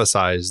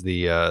emphasize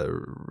the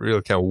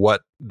real kind of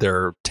what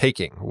they're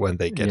taking when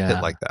they get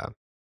hit like that.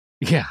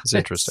 Yeah, it's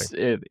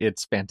interesting.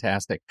 It's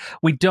fantastic.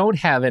 We don't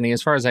have any,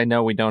 as far as I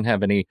know, we don't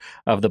have any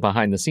of the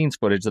behind the scenes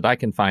footage that I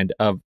can find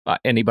of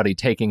anybody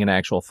taking an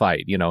actual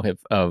fight,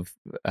 of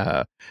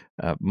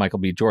Michael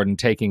B. Jordan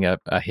taking a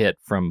hit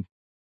from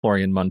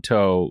Florian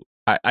Munteau.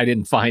 I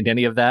didn't find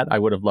any of that. I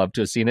would have loved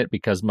to have seen it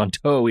because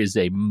Munteau is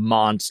a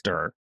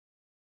monster.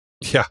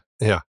 Yeah.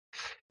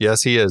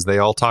 Yes, he is. They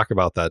all talk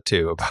about that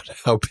too, about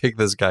how big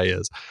this guy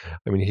is.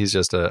 I mean, he's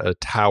just a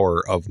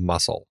tower of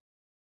muscle.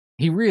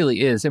 He really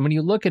is. And when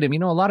you look at him,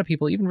 a lot of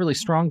people, even really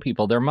strong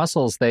people, their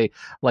muscles, they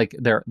like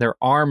their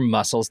arm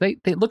muscles,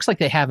 it looks like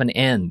they have an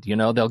end,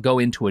 they'll go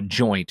into a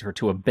joint or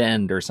to a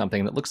bend or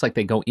something that looks like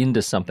they go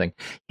into something.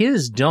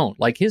 His don't.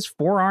 Like his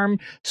forearm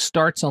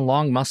starts a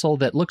long muscle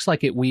that looks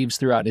like it weaves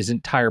throughout his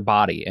entire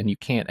body and you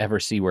can't ever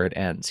see where it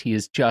ends. He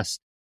is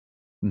just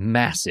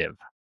massive.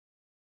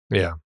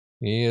 Yeah,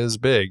 he is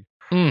big.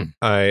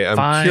 I am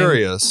Fine,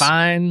 curious.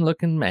 Fine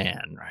looking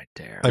man right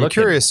there. I'm Look at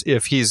curious him.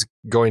 if he's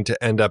going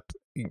to end up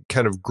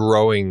kind of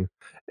growing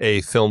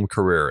a film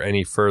career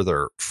any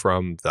further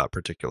from that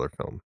particular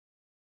film.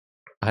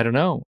 I don't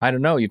know.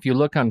 If you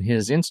look on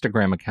his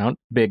Instagram account,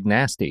 Big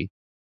Nasty,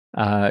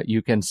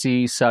 you can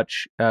see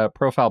such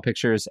profile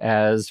pictures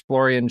as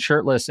Florian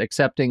shirtless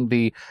accepting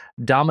the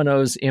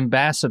Domino's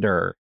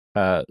Ambassador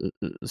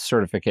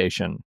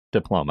certification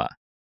diploma.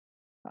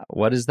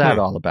 What is that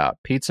all about?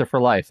 Pizza for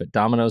life at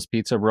Domino's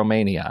Pizza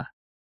Romania.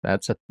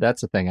 That's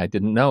a thing I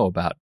didn't know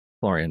about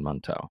Florian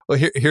Munteau. Well,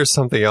 here's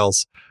something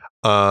else.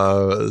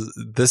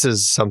 This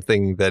is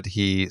something that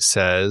he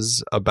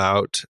says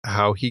about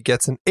how he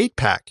gets an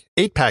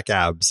 8-pack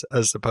abs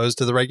as opposed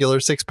to the regular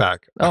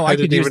 6-pack. Oh, I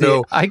could use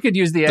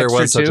the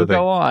extra two.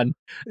 Go on.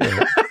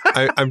 Yeah.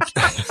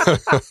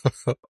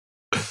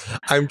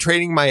 I'm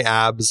training my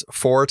abs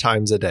 4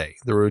 times a day.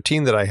 The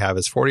routine that I have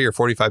is 40 or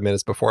 45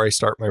 minutes before I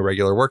start my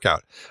regular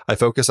workout. I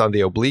focus on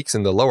the obliques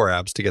and the lower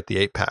abs to get the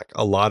 8-pack,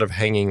 a lot of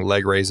hanging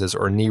leg raises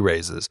or knee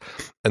raises,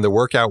 and the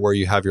workout where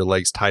you have your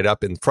legs tied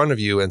up in front of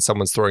you and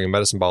someone's throwing a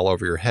medicine ball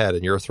over your head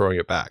and you're throwing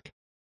it back.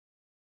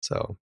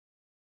 So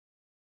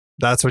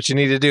that's what you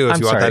need to do if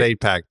you want that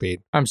 8-pack,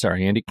 Pete. I'm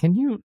sorry, Andy. Can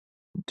you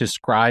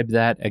describe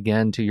that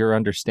again to your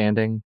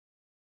understanding?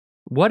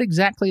 What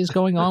exactly is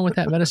going on with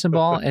that medicine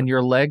ball and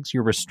your legs,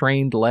 your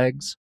restrained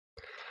legs?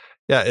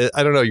 Yeah,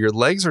 I don't know. Your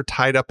legs are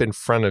tied up in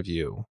front of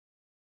you.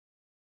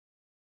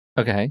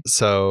 Okay.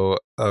 So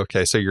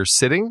you're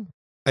sitting,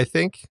 I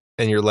think,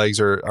 and your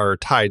legs are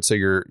tied so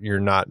you're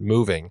not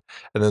moving.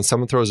 And then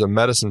someone throws a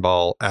medicine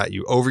ball at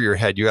you over your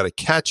head. You got to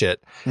catch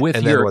it.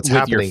 With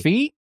your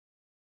feet?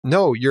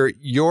 No,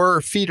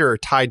 your feet are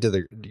tied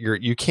to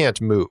you can't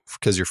move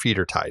because your feet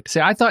are tied. See,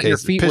 I thought your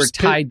feet were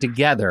tied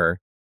together.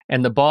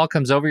 And the ball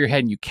comes over your head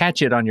and you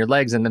catch it on your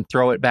legs and then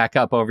throw it back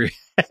up over your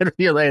head with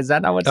your legs. Is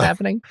that not what's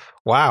happening?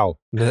 Wow.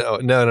 No.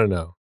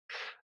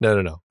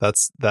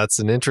 That's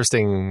an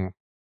interesting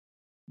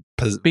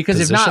because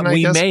position, if not, I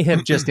we guess. may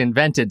have just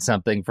invented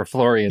something for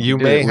Florian. You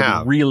may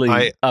have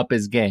really up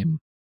his game.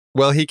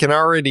 Well, he can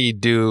already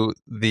do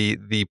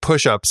the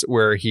push-ups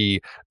where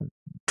he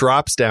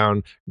drops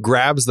down,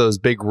 grabs those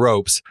big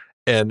ropes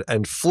and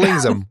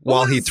flings them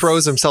while he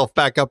throws himself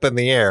back up in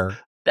the air.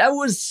 That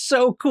was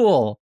so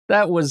cool.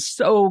 I was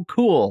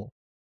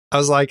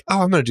like,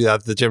 oh, I'm going to do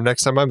that at the gym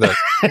next time I'm there.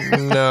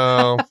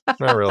 No,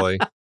 not really.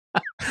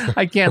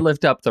 I can't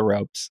lift up the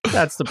ropes.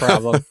 That's the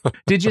problem.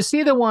 Did you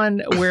see the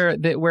one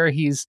where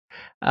he's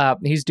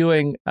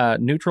doing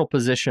neutral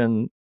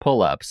position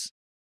pull-ups,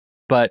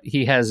 but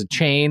he has a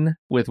chain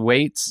with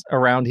weights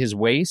around his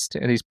waist,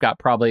 and he's got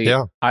probably,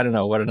 I don't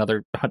know, what,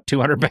 another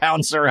 200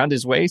 pounds around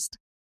his waist?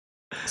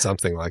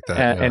 Something like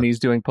that. And he's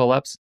doing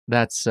pull-ups?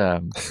 That's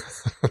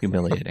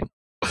humiliating.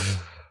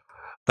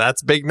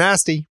 That's Big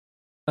Nasty.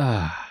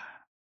 Right.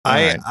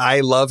 I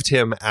loved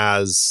him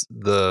as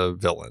the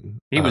villain.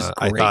 He was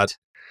great. I thought,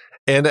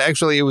 and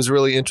actually, it was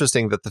really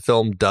interesting that the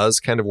film does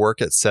kind of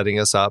work at setting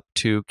us up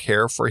to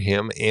care for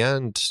him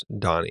and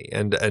Donnie,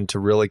 and to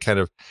really kind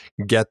of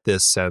get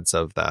this sense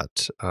of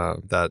that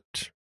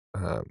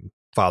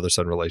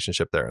father-son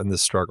relationship there and the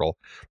struggle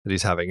that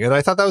he's having. And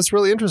I thought that was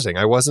really interesting.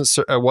 I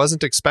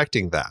wasn't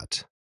expecting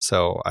that,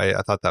 so I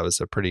thought that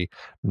was a pretty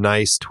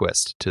nice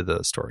twist to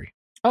the story.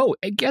 Oh,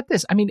 get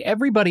this. I mean,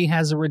 everybody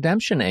has a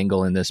redemption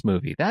angle in this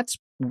movie. That's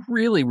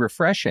really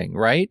refreshing,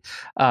 right?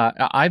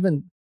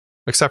 Ivan...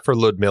 Except for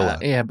Ludmilla.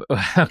 Yeah,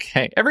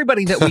 okay.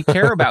 Everybody that we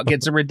care about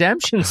gets a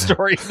redemption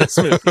story in this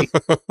movie.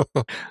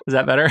 Is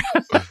that better?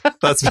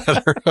 That's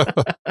better.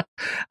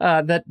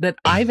 That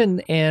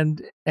Ivan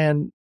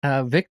and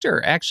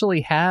Victor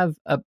actually have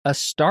a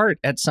start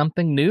at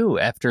something new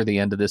after the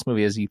end of this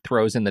movie as he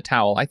throws in the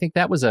towel. I think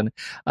that was an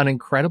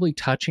incredibly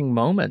touching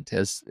moment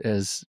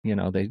as you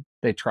know,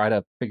 they try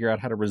to figure out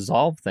how to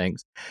resolve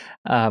things.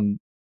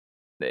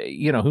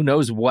 You know, who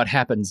knows what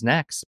happens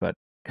next, but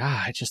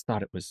God, I just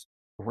thought it was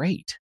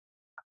great.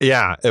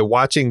 Yeah,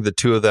 watching the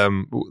two of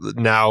them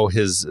now,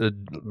 his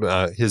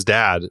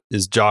dad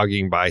is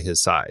jogging by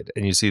his side,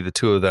 and you see the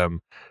two of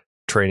them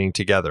training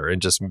together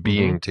and just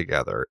being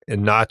together,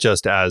 and not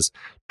just as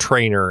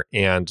trainer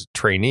and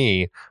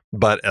trainee,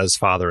 but as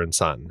father and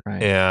son.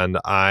 Right. And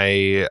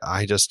I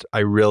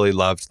really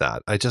loved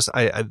that.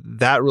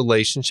 That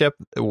relationship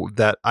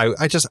that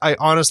I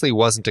honestly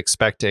wasn't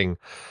expecting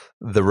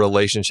the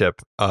relationship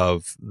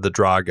of the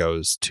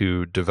Dragos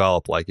to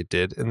develop like it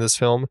did in this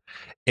film,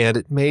 and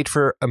it made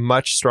for a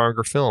much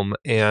stronger film.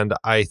 And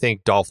I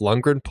think Dolph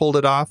Lundgren pulled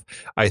it off.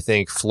 I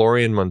think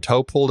Florian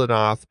Munteau pulled it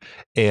off,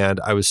 and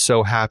I was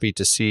so happy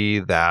to see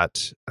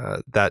that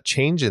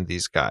change in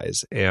these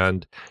guys,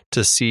 and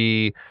to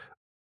see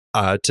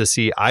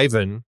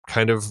Ivan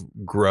kind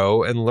of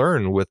grow and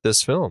learn with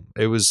this film.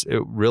 It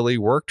really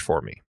worked for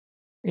me.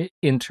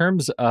 In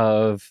terms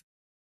of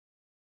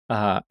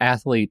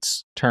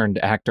athletes turned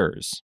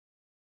actors,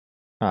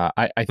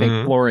 I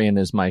think Florian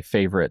is my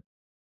favorite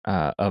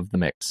of the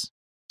mix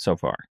so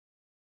far.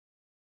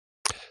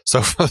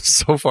 So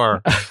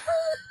far.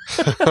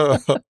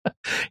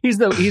 He's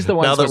the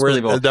one now that supposed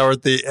to believe. now we're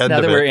at the end Now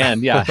of that it. we're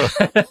in,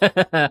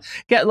 yeah.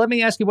 Yeah. Let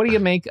me ask you, what do you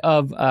make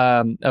of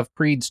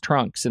Preed's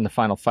trunks in the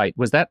final fight?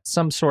 Was that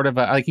some sort of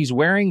like he's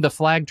wearing the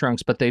flag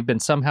trunks, but they've been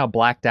somehow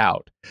blacked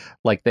out,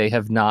 like they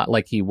have not,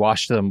 like he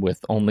washed them with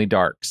only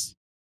darks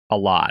a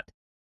lot.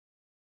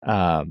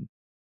 Do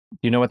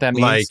you know what that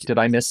means? Like- Did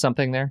I miss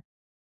something there?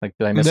 Like,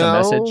 did I miss a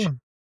message?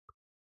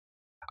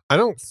 I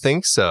don't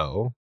think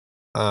so.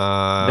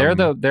 I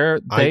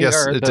I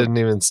guess it didn't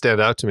even stand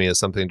out to me as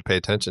something to pay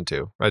attention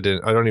to. I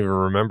don't even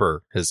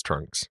remember his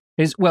trunks.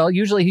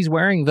 Usually he's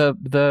wearing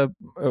the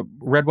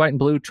red, white, and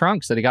blue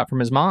trunks that he got from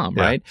his mom,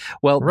 Yeah. right?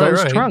 Well, Right,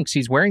 those right. trunks,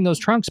 he's wearing those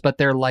trunks, but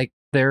they're like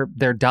they're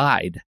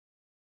dyed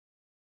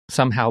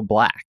somehow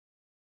black.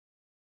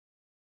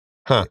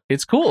 Huh.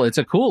 It's cool. It's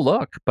a cool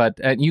look, but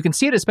you can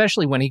see it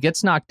especially when he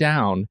gets knocked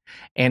down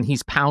and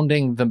he's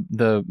pounding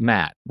the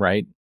mat,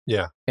 right?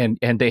 Yeah. And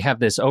they have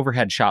this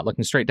overhead shot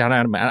looking straight down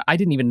at him. I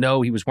didn't even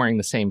know he was wearing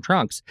the same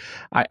trunks.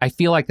 I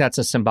feel like that's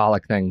a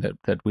symbolic thing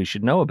that we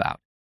should know about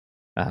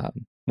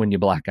when you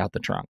black out the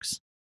trunks.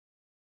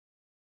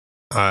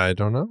 I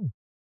don't know.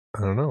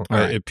 All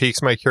right. It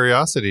piques my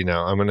curiosity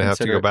now. I'm going to have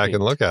to Consider go it back and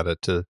piqued. look at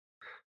it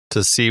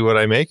to see what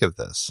I make of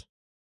this.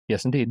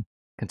 Yes, indeed.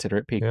 Consider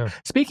it peak. Yeah.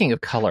 Speaking of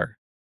color,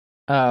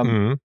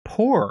 Mhm.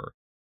 poor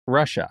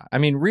Russia. I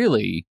mean,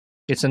 really,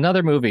 it's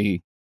another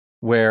movie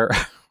where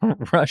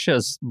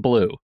Russia's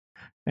blue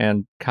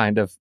and kind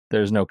of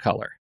there's no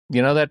color.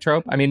 You know that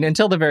trope? I mean,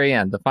 until the very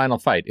end, the final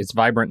fight, it's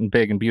vibrant and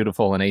big and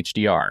beautiful in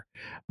HDR.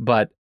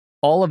 But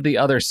all of the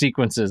other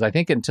sequences, I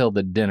think until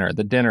the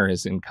dinner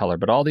is in color,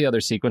 but all the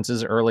other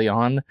sequences early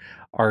on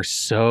are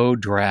so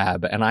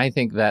drab. And I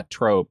think that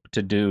trope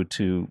to do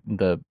to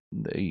the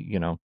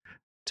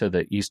to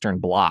the Eastern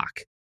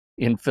Bloc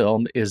in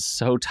film is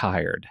so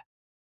tired.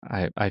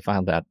 I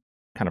found that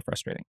kind of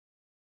frustrating.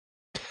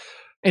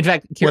 In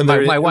fact,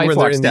 my wife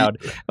walks down.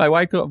 My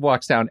wife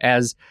walks down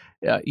as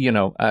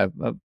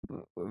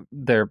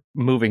they're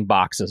moving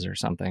boxes or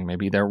something.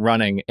 Maybe they're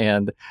running,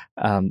 and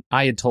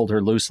I had told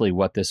her loosely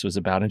what this was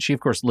about, and she, of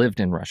course, lived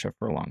in Russia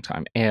for a long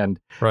time, and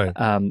Right.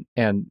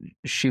 and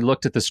she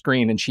looked at the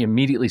screen and she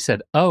immediately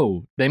said,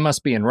 "Oh, they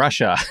must be in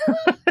Russia."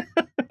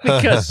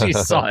 Because she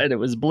saw it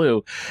was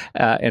blue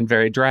and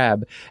very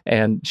drab,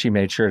 and she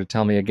made sure to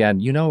tell me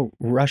again,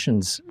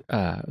 Russians,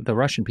 the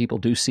Russian people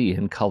do see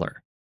in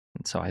color.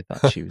 And so I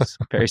thought she was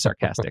very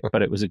sarcastic,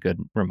 but it was a good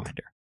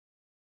reminder.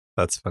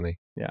 That's funny.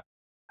 Yeah.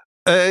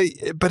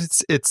 But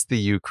it's the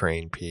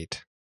Ukraine,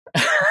 Pete.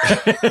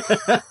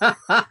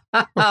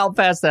 I'll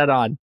pass that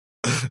on.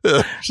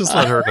 Just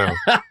let her know.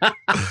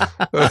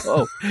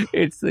 Oh,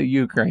 it's the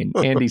Ukraine,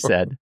 Andy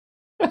said.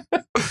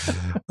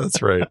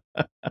 That's right.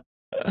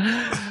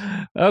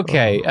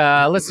 Okay,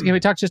 can we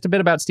talk just a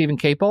bit about Stephen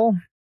Capel?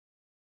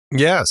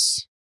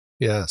 Yes.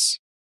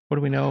 What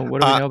do we know?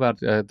 What do we know about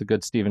the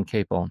good Stephen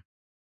Capel?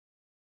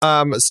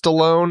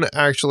 Stallone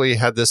actually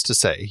had this to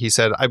say. He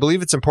said, "I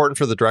believe it's important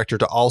for the director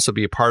to also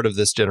be a part of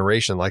this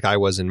generation like I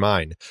was in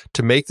mine,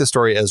 to make the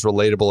story as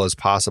relatable as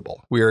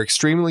possible. We are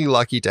extremely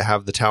lucky to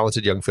have the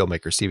talented young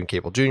filmmaker Stephen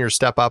Capel Jr.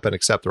 step up and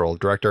accept the role of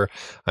director.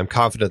 I'm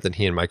confident that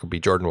he and Michael B.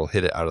 Jordan will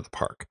hit it out of the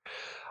park."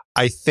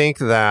 I think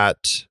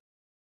that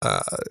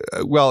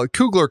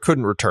Coogler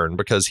couldn't return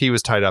because he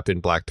was tied up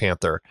in Black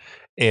Panther.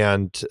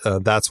 And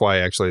that's why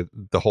actually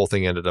the whole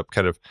thing ended up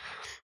kind of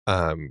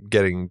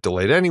getting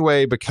delayed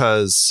anyway,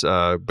 because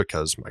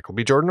Michael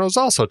B. Jordan was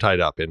also tied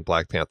up in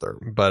Black Panther.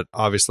 But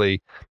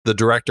obviously the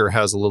director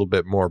has a little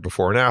bit more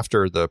before and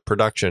after the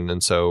production.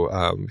 And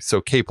so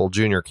Capel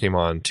Jr. came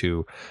on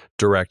to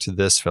direct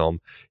this film.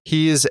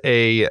 He is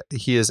a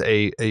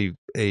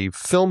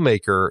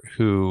filmmaker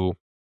who,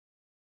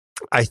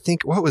 I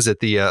think, what was it?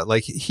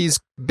 He's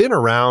been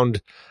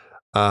around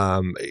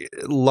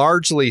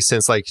largely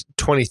since like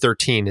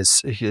 2013.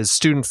 His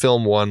student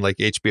film won like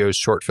HBO's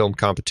short film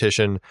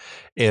competition,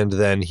 and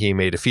then he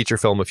made a feature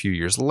film a few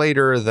years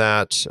later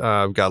that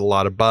got a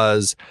lot of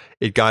buzz.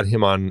 It got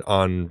him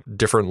on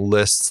different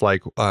lists,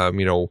 like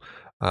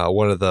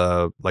one of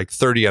the like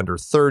 30 under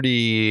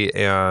 30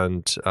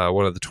 and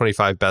one of the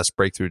 25 best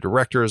breakthrough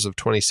directors of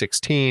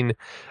 2016.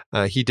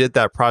 He did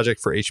that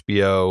project for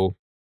HBO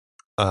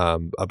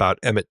about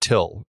Emmett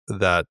Till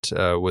that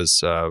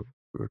was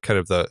kind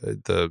of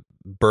the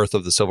birth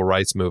of the civil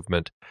rights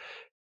movement,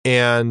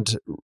 and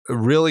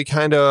really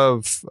kind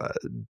of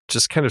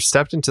just kind of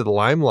stepped into the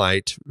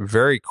limelight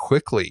very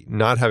quickly,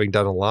 not having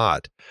done a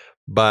lot.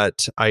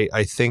 But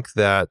I think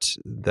that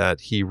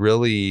he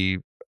really,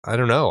 I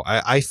don't know,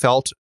 I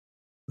felt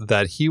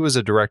that he was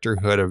a director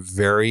who had a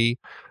very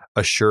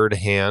assured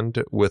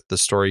hand with the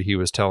story he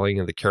was telling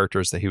and the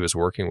characters that he was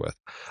working with.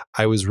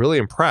 I was really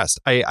impressed.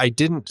 I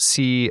didn't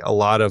see a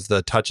lot of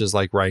the touches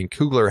like Ryan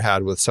Coogler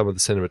had with some of the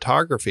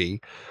cinematography,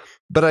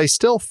 but I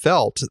still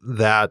felt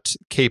that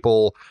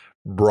Capel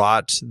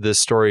brought this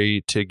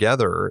story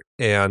together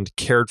and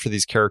cared for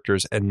these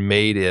characters and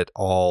made it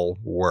all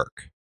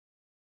work.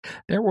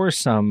 There were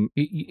some.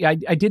 I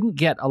didn't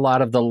get a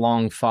lot of the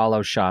long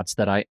follow shots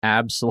that I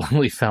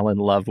absolutely fell in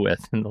love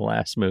with in the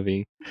last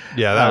movie.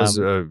 Yeah, that was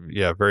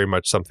very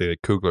much something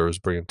that Coogler was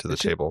bringing to the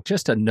table.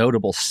 Just a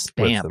notable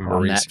stamp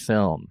on that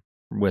film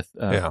with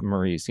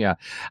Maurice. Yeah,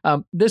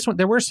 this one,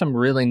 there were some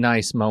really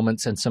nice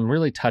moments and some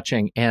really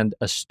touching and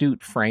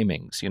astute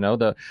framings. You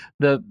know,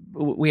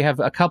 we have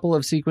a couple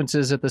of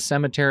sequences at the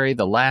cemetery.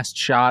 The last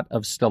shot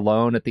of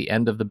Stallone at the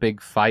end of the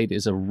big fight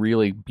is a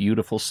really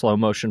beautiful slow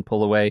motion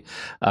pull away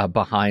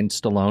behind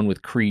Stallone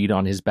with Creed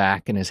on his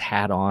back and his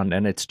hat on,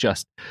 and it's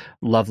just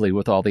lovely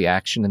with all the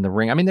action in the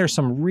ring. I mean, there's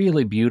some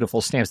really beautiful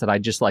stamps that I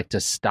just like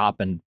to stop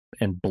and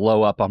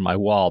blow up on my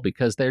wall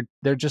because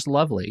they're just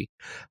lovely,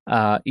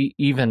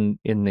 even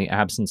in the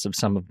absence of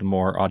some of the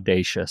more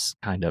audacious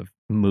kind of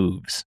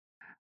moves.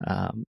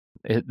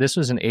 This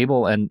was an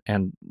able and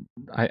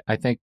I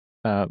think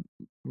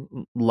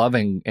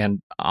loving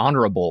and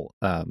honorable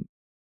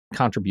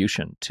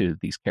contribution to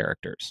these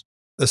characters,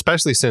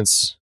 especially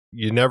since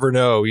you never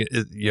know.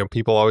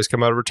 People always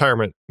come out of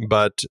retirement,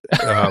 but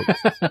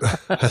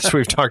as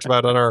we've talked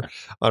about on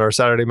our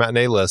Saturday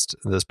matinee list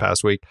this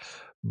past week.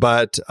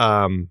 But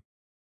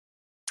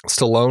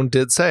Stallone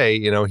did say,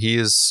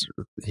 he's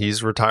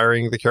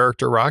retiring the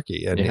character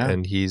Rocky,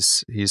 and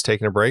he's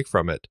taking a break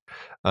from it.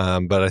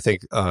 But I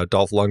think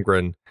Dolph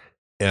Lundgren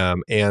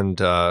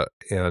and I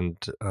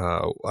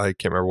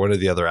can't remember, one of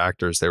the other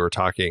actors, they were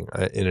talking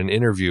in an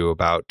interview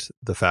about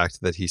the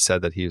fact that he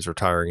said that he was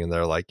retiring, and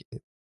they're like,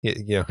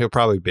 he'll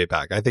probably be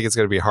back. I think it's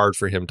going to be hard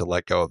for him to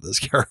let go of this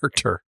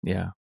character.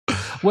 Yeah.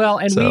 Well,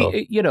 and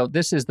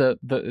this is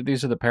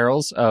these are the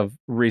perils of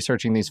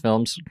researching these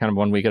films kind of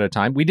 1 week at a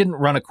time. We didn't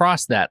run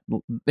across that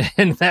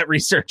in that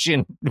research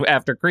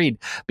after Creed,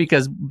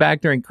 because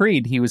back during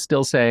Creed, he was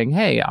still saying,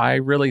 hey, I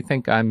really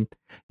think I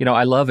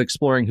love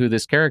exploring who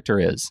this character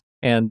is.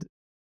 And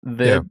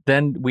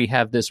then we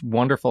have this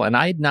wonderful, and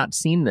I had not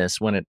seen this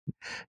when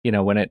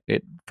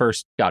it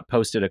first got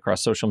posted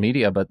across social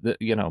media, but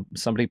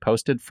somebody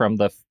posted from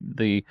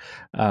the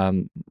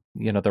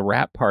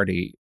wrap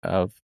party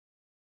of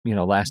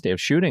last day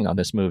of shooting on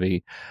this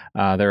movie.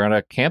 They're on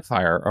a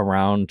campfire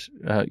around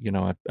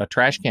a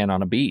trash can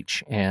on a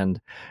beach, and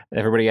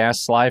everybody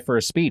asks Sly for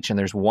a speech, and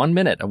there's a 1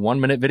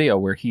 minute video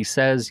where he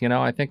says,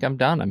 I think I'm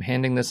done. I'm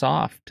handing this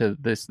off to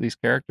these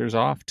characters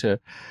off to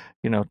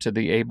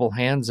the able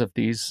hands of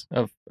these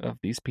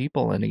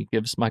people, and he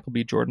gives Michael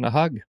B. Jordan a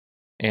hug,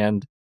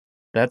 and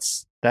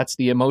that's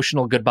the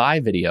emotional goodbye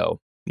video.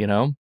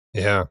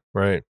 Yeah,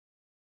 right.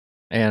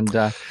 And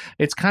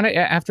it's kind of,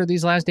 after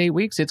these last 8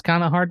 weeks, it's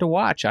kind of hard to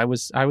watch. I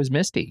was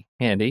misty,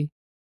 Andy.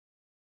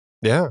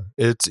 Yeah,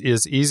 it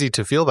is easy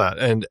to feel that.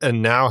 And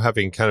now,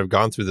 having kind of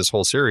gone through this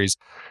whole series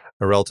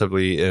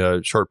relatively in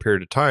a short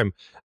period of time,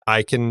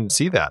 I can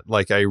see that.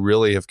 Like, I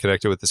really have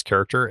connected with this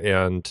character,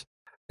 and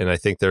I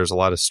think there's a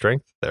lot of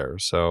strength there.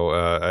 So,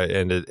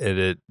 and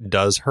it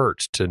does hurt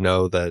to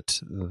know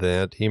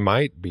that he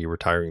might be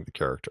retiring the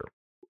character.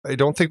 I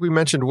don't think we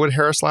mentioned Wood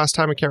Harris last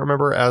time. I can't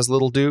remember, as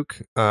Little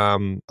Duke.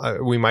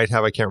 We might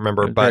have. I can't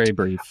remember. But very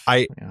brief.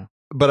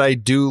 But I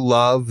do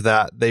love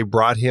that they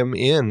brought him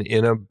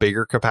in a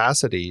bigger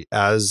capacity,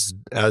 as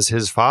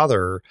his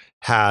father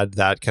had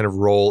that kind of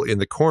role in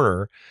the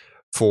corner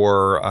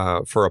for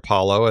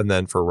Apollo, and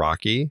then for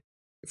Rocky.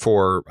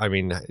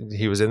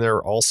 He was in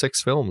there all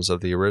 6 films of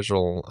the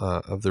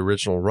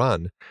original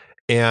run,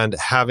 and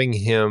having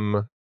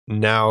him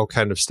now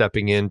kind of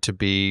stepping in to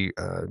be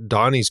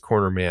Donnie's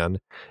corner man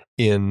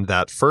in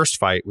that first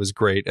fight was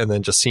great. And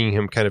then just seeing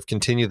him kind of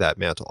continue that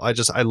mantle.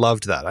 I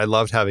loved that. I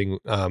loved having,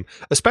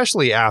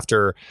 especially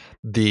after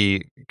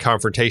the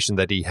confrontation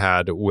that he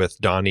had with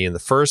Donnie in the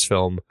first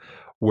film,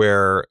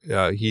 where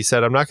he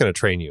said, I'm not going to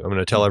train you. I'm going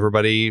to tell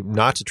everybody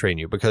not to train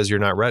you because you're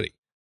not ready.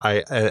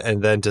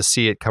 And then to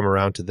see it come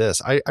around to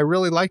this, I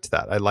really liked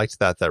that. I liked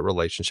that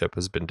relationship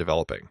has been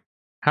developing.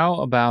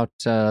 How about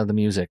the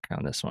music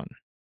on this one?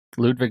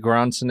 Ludwig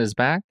Göransson is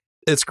back.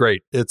 It's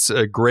great. It's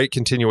a great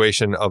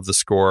continuation of the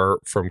score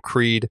from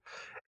Creed,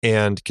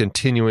 and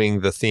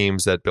continuing the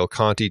themes that Bill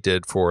Conti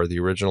did for the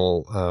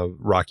original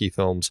Rocky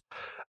films.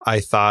 I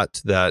thought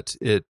that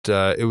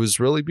it was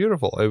really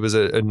beautiful. It was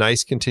a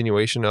nice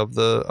continuation of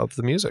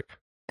the music.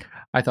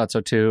 I thought so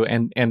too.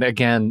 And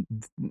again,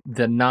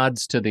 the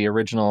nods to the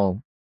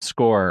original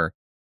score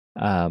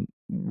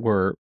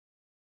were,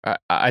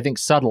 I think,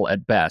 subtle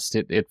at best.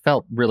 It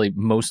felt really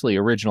mostly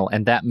original,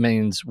 and that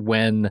means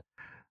when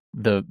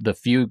the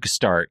fugue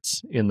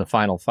starts in the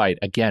final fight,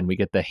 again, we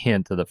get the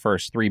hint of the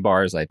first 3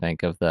 bars, I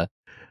think, of the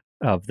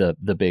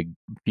big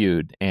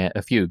fugue,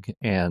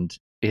 and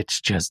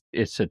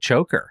it's a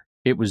choker.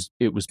 It was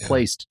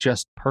placed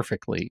just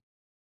perfectly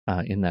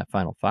in that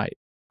final fight.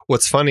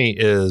 What's funny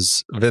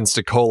is Vince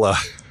DiCola,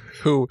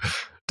 who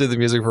did the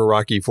music for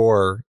Rocky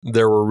IV,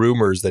 there were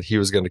rumors that he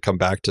was going to come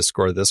back to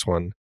score this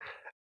one.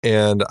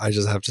 And I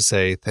just have to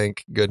say,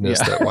 thank goodness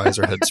that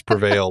Weiserhead's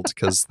prevailed,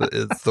 because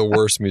it's the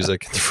worst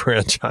music in the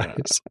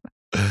franchise.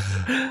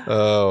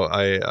 Oh,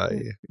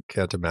 I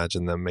can't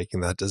imagine them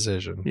making that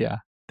decision. Yeah,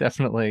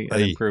 definitely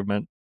an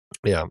improvement.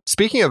 Yeah.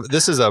 Speaking of,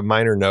 this is a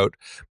minor note,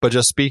 but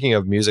just speaking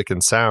of music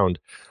and sound,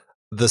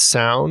 the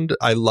sound,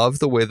 I love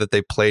the way that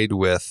they played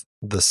with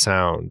the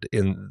sound.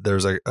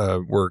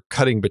 We're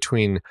cutting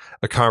between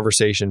a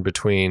conversation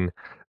between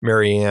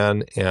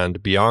Marianne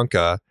and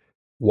Bianca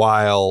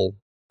while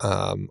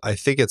I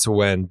think it's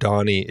when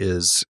Donnie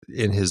is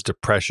in his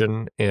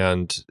depression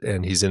and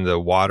he's in the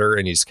water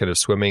and he's kind of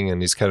swimming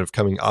and he's kind of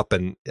coming up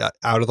and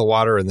out of the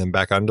water and then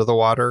back under the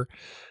water.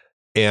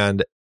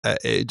 And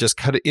it just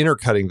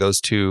intercutting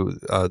those two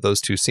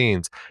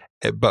scenes,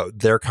 but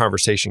their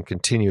conversation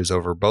continues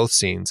over both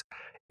scenes.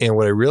 And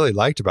what I really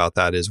liked about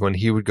that is when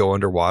he would go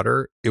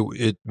underwater,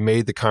 it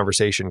made the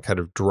conversation kind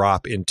of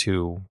drop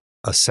into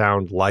a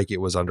sound like it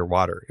was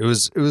underwater. It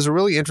was a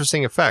really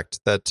interesting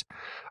effect that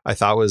I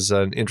thought was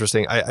an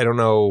interesting. I don't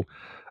know,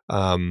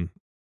 I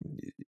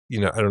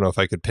don't know if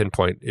I could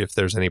pinpoint if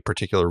there's any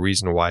particular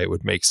reason why it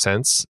would make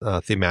sense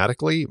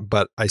thematically,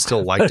 but I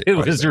still liked it. It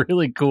was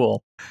really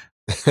cool.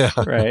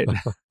 Right.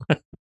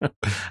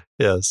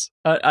 Yes.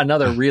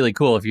 Another really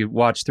cool, if you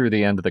watch through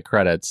the end of the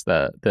credits,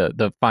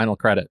 the final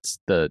credits,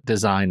 the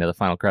design of the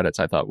final credits,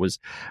 I thought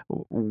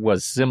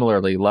was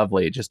similarly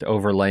lovely, just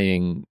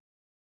overlaying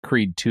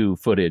Creed 2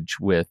 footage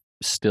with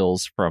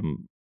stills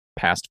from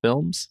past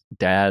films,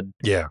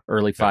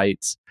 early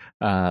fights.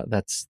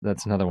 That's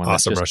another one.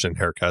 Awesome Russian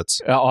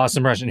haircuts.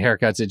 Awesome Russian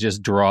haircuts. It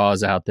just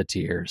draws out the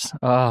tears.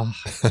 Oh,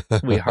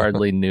 we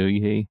hardly knew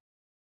ye.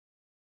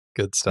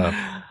 Good stuff.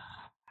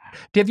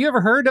 Have you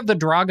ever heard of the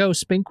Drago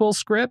Spinquil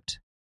script?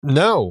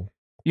 No.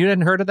 You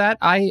hadn't heard of that?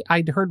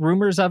 I'd heard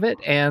rumors of it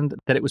and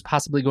that it was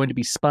possibly going to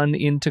be spun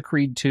into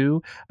Creed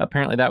 2.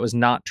 Apparently that was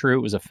not true.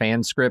 It was a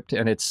fan script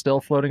and it's still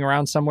floating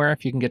around somewhere.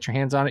 If you can get your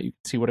hands on it, you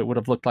can see what it would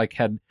have looked like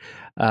had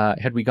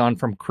we gone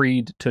from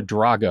Creed to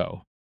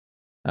Drago.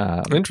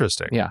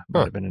 Interesting. Yeah, it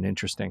would have been an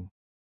interesting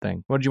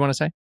thing. What did you want to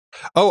say?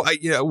 Oh,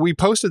 we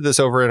posted this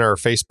over in our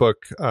Facebook,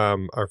 I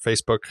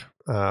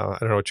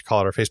don't know what you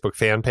call it, our Facebook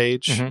fan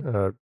page,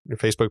 your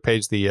Facebook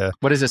page.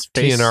 What is this?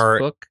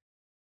 TNR,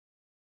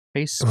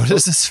 Facebook? What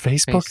is this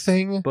Facebook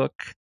thing?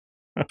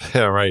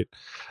 Yeah, right.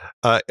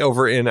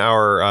 Over in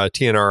our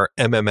TNR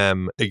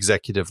MMM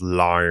Executive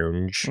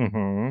Lounge,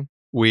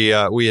 we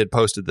had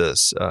posted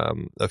this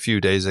a few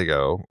days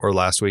ago or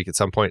last week at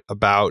some point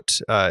about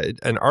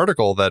an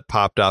article that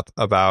popped up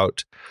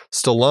about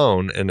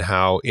Stallone and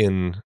how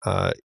in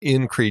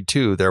Creed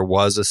 2 there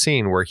was a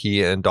scene where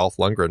he and Dolph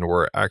Lundgren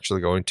were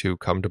actually going to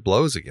come to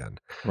blows again.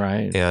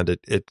 Right. And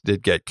it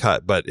did get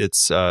cut, but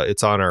it's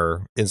on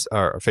our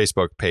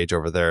Facebook page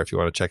over there if you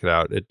want to check it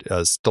out.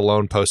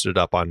 Stallone posted it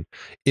up on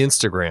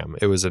Instagram.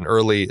 It was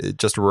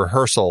just a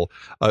rehearsal.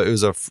 It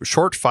was a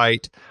short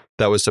fight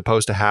that was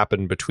supposed to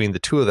happen between the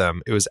two of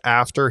them. It was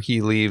after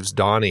he leaves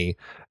Donnie,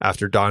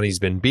 after Donnie's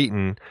been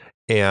beaten,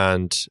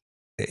 and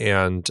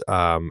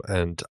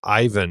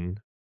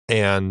Ivan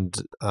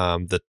and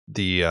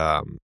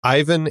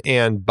Ivan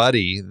and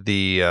Buddy,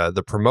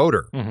 the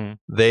promoter,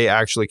 they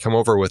actually come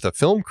over with a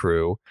film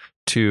crew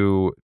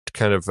to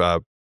kind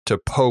of to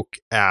poke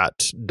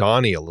at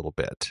Donnie a little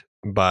bit,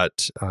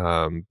 but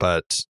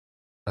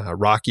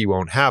Rocky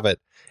won't have it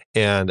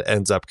and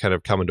ends up kind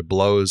of coming to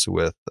blows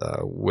with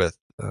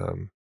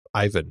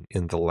Ivan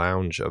in the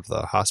lounge of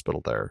the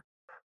hospital there.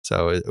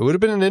 So it would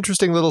have been an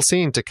interesting little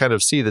scene to kind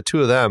of see the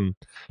two of them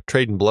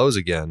trading blows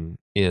again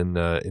in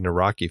a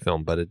Rocky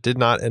film, but it did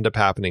not end up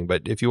happening.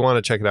 But if you want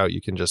to check it out,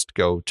 you can just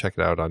go check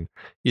it out on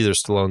either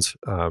Stallone's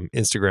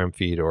Instagram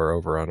feed or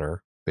over on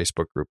our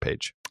Facebook group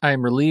page. I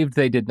am relieved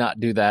they did not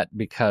do that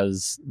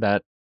because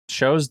that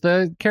shows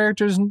the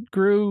characters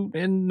grew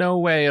in no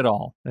way at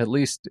all. At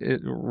least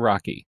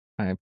Rocky.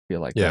 I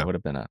feel like that would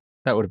have been a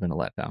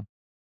letdown.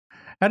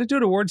 How did it do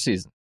at award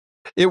season?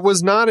 It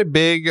was not a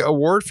big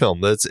award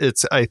film.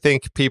 I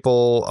think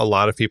a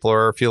lot of people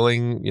are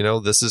feeling,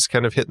 this is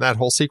kind of hitting that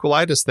whole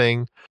sequelitis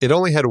thing. It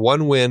only had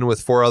one win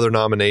with 4 other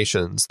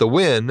nominations. The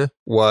win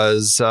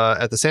was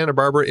at the Santa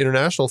Barbara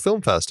International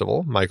Film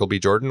Festival. Michael B.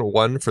 Jordan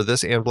won for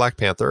this and Black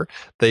Panther.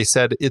 They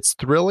said it's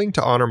thrilling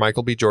to honor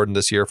Michael B. Jordan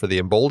this year for the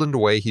emboldened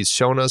way he's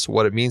shown us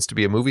what it means to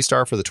be a movie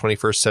star for the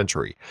 21st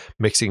century,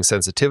 mixing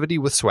sensitivity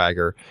with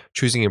swagger,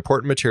 choosing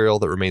important material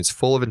that remains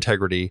full of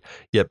integrity,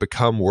 yet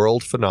become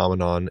world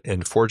phenomenon,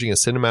 and forging a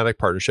cinematic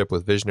partnership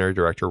with visionary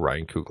director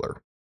Ryan Coogler.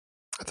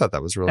 I thought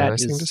that was a really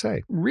nice thing to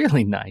say.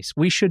 Really nice.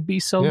 We should be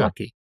so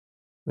lucky.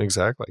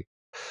 Exactly.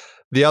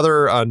 The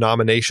other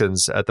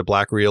nominations at the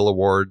Black Reel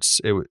Awards,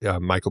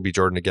 Michael B.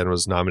 Jordan again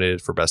was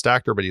nominated for Best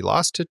Actor, but he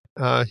lost to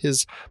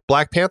his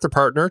Black Panther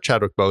partner,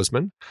 Chadwick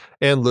Boseman,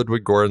 and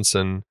Ludwig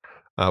Göransson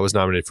was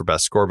nominated for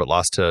Best Score, but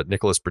lost to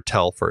Nicholas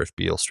Britell for If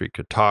Beale Street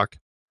Could Talk.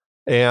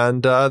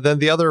 And then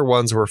the other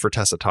ones were for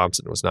Tessa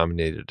Thompson, was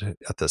nominated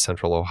at the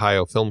Central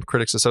Ohio Film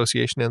Critics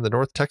Association and the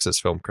North Texas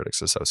Film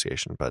Critics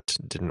Association, but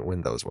didn't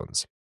win those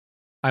ones.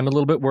 I'm a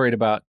little bit worried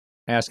about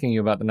asking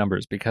you about the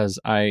numbers because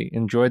I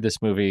enjoyed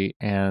this movie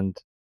and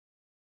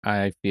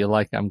I feel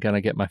like I'm going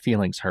to get my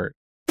feelings hurt.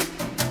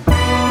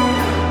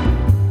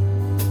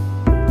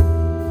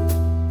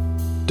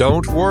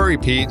 Don't worry,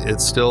 Pete.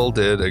 It still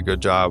did a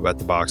good job at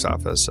the box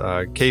office.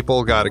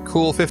 Capel got a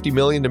cool $50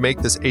 million to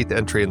make this 8th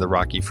entry in the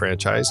Rocky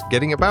franchise,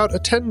 getting about a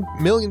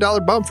 $10 million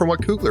bump from what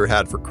Coogler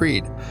had for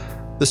Creed.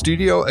 The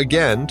studio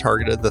again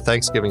targeted the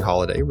Thanksgiving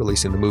holiday,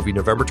 releasing the movie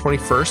November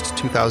 21st,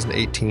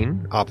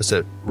 2018,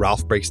 opposite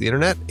Ralph Breaks the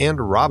Internet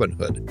and Robin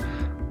Hood.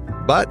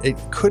 But it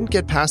couldn't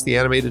get past the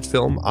animated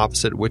film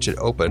opposite which it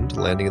opened,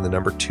 landing in the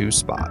number 2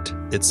 spot.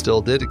 It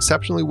still did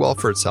exceptionally well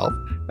for itself,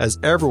 as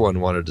everyone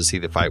wanted to see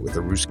the fight with the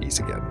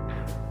Ruskies again.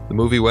 The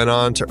movie went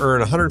on to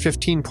earn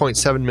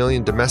 $115.7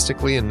 million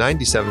domestically and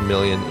 $97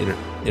 million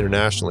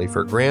internationally,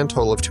 for a grand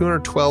total of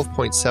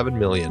 $212.7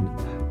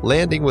 million,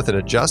 landing with an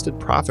adjusted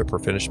profit per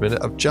finish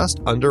minute of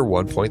just under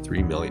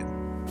 $1.3 million.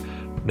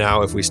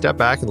 Now, if we step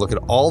back and look at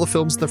all the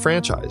films in the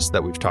franchise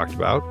that we've talked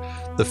about,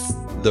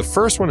 the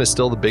first one is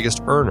still the biggest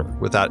earner,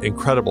 with that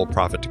incredible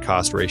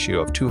profit-to-cost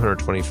ratio of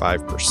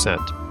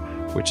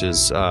 225%, which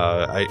is,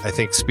 I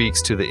think,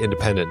 speaks to the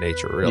independent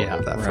nature, really,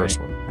 of that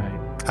first one.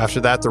 Right. After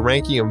that, the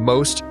ranking of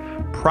most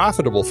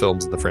profitable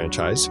films in the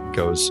franchise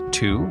goes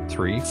 2,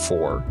 3,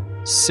 4,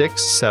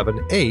 6,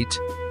 7, 8,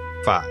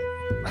 5.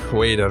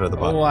 Way down at the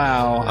bottom.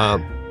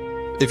 Wow.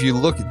 If you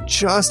look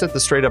just at the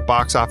straight-up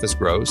box office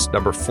gross,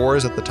 number 4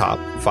 is at the top,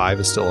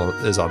 5 is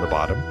on the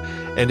bottom.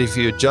 And if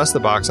you adjust the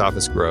box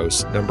office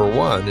gross, number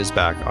 1 is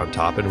back on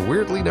top, and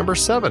weirdly, number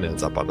 7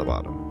 ends up on the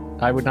bottom.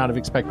 I would not have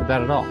expected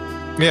that at all.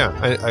 Yeah,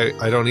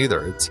 I don't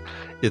either.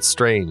 It's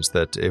strange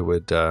that it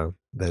would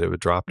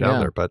drop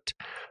down there, but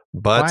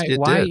why did.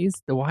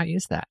 Why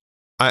is that?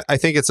 I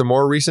think it's a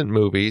more recent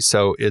movie,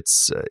 so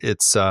it's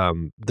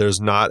there's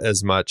not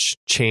as much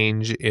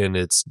change in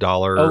its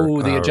dollar.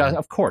 Oh, the adjust,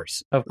 of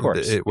course, when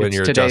it's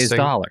you're today's adjusting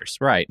dollars,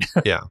 right?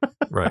 Yeah,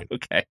 right.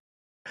 Okay,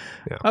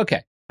 yeah.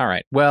 Okay, all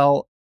right.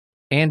 Well,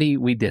 Andy,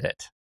 we did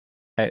it.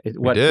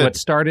 What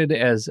started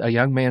as a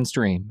young man's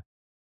dream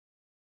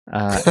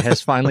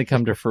has finally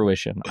come to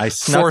fruition. I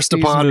snuck Forced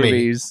these upon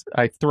movies.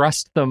 I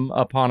thrust them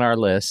upon our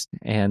list,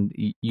 and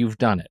you've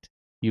done it.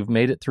 You've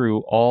made it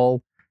through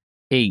all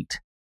 8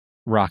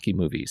 Rocky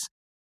movies.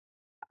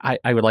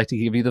 I would like to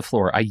give you the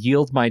floor. I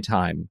yield my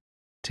time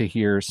to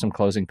hear some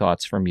closing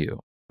thoughts from you.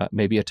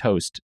 Maybe a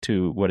toast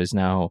to what is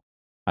now,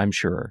 I'm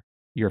sure,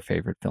 your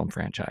favorite film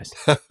franchise.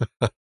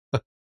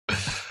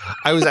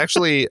 I was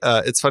actually,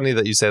 it's funny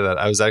that you say that.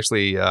 I was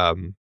actually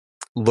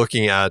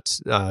looking at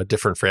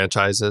different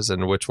franchises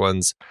and which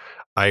ones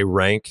I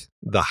rank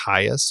the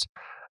highest.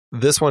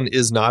 This one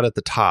is not at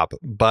the top,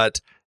 but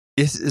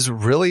it is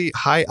really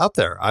high up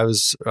there. I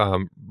was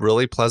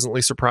really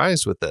pleasantly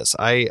surprised with this.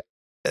 I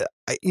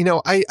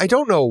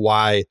don't know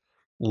why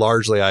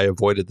largely I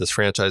avoided this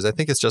franchise. I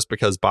think it's just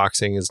because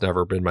boxing has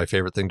never been my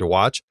favorite thing to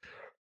watch.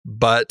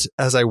 But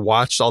as I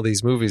watched all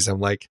these movies,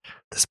 I'm like,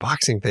 this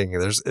boxing thing,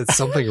 it's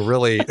something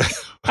really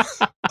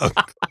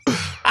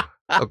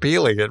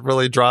appealing. It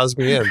really draws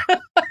me in.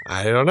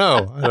 I don't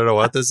know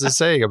what this is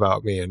saying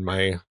about me and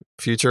my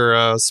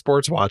future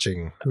sports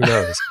watching. Who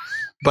knows?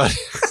 But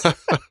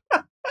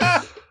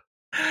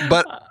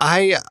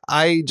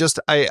I just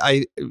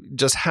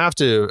have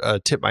to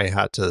tip my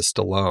hat to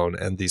Stallone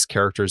and these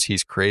characters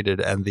he's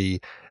created, and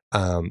the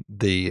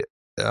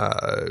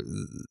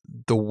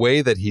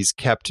way that he's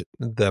kept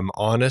them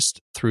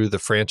honest through the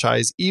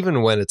franchise,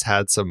 even when it's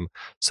had some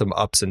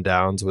ups and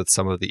downs with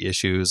some of the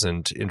issues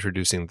and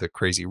introducing the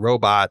crazy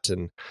robot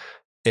and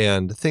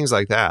things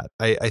like that.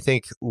 I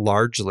think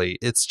largely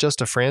it's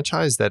just a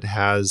franchise that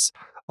has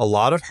a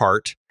lot of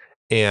heart.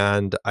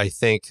 And I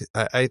think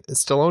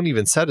Stallone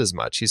even said as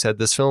much. He said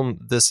this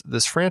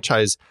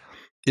franchise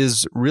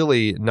is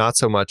really not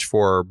so much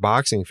for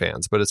boxing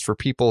fans, but it's for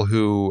people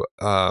who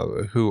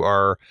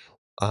are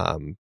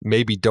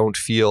maybe don't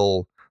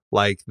feel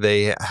like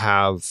they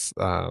have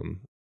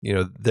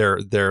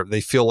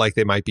they feel like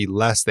they might be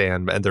less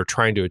than, and they're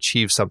trying to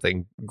achieve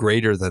something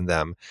greater than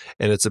them.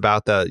 And it's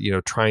about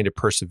the trying to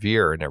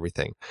persevere and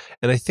everything.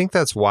 And I think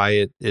that's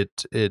why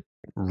it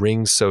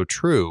rings so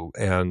true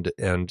and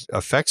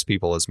affects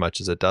people as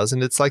much as it does.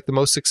 And it's like the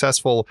most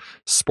successful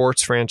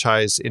sports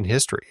franchise in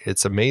history.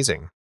 It's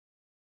amazing.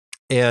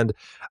 And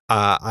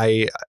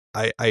I'm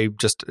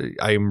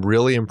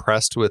really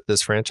impressed with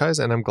this franchise,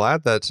 and I'm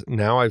glad that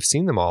now I've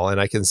seen them all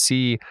and I can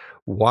see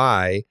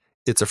why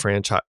it's a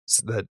franchise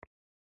that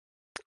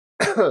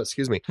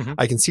excuse me. Mm-hmm.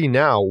 I can see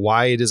now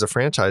why it is a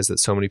franchise that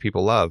so many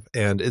people love,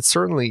 and it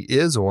certainly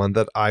is one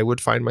that I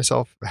would find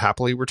myself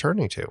happily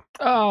returning to.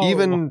 Oh.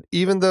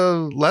 Even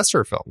the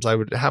lesser films, I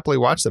would happily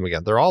watch them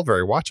again. They're all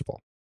very watchable.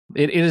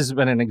 It has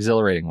been an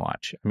exhilarating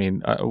watch. I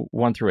mean,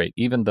 1 through 8,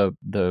 even the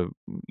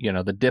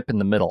dip in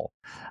the middle,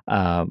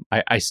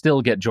 I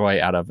still get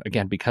joy out of,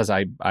 again, because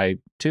I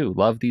too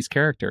love these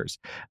characters.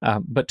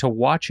 But to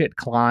watch it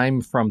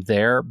climb from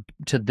there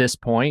to this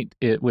point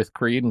with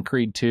Creed and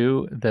Creed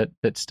 2, that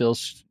still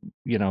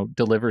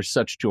delivers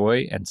such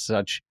joy and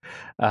such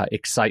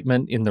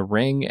excitement in the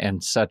ring,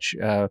 and such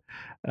a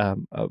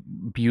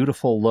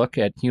beautiful look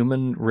at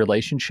human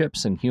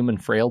relationships and human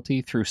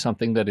frailty through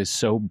something that is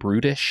so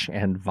brutish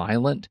and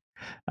violent.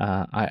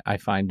 I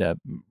find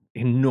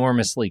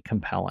enormously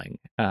compelling.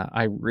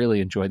 I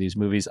really enjoy these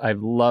movies.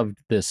 I've loved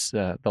this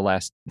the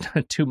last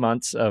 2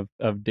 months of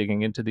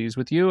digging into these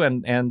with you,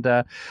 and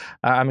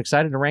I'm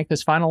excited to rank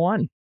this final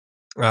one.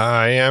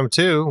 I am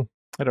too.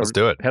 Let's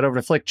do it. Head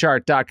over to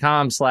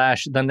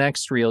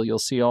flickchart.com/thenextreel. You'll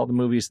see all the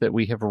movies that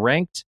we have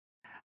ranked.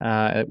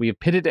 We have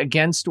pitted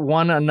against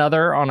one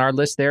another on our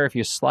list there. If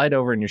you slide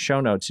over in your show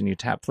notes and you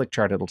tap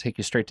Flickchart, it'll take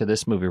you straight to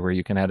this movie where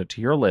you can add it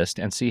to your list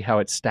and see how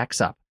it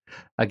stacks up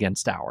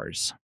against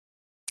ours.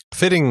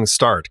 Fitting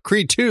start.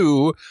 Creed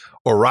 2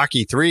 or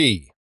Rocky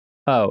 3?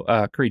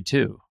 Oh, Creed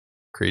 2.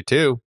 Creed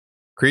 2.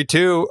 Creed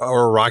 2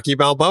 or Rocky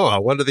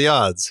Balboa? What are the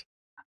odds?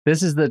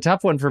 This is the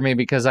tough one for me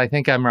because I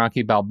think I'm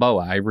Rocky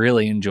Balboa. I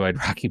really enjoyed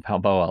Rocky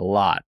Balboa a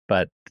lot,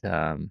 but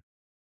I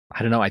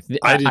don't know. I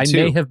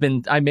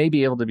may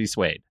be able to be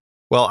swayed.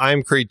 Well,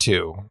 I'm Creed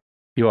 2.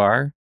 You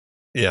are?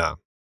 Yeah.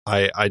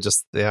 I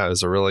was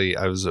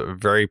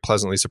very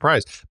pleasantly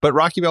surprised. But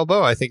Rocky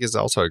Balboa, I think, is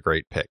also a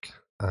great pick.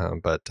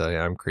 But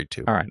I'm Creed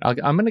 2. All right.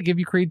 I'm going to give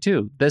you Creed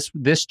 2.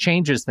 This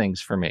changes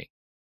things for me.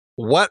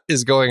 What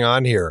is going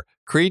on here?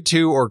 Creed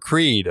 2 or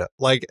Creed?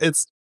 Like,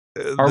 it's...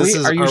 Are we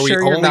sure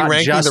you're not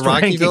just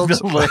ranking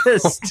the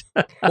list?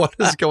 What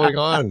is going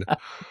on?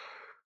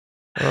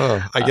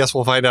 Oh, I guess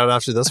we'll find out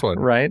after this one.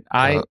 Right.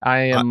 I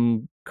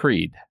am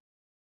Creed.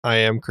 I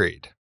am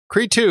Creed.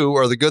 Creed 2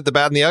 or The Good, the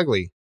Bad, and the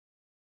Ugly?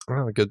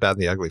 Well, The Good, Bad,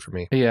 and the Ugly for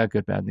me. Yeah,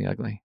 Good, Bad, and the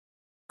Ugly.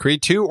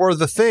 Creed 2 or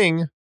The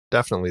Thing?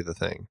 Definitely The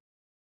Thing.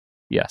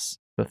 Yes,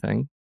 The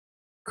Thing.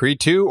 Creed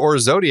 2 or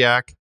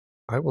Zodiac?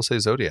 I will say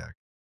Zodiac.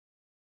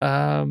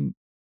 I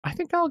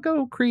think I'll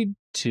go Creed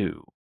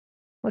 2.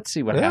 Let's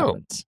see what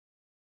happens.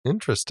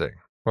 Interesting.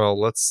 Well,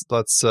 let's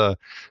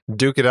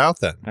duke it out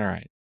then. All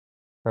right.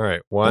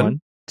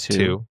 One,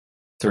 two,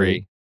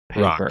 three.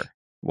 Paper. Rock.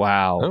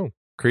 Wow. Oh,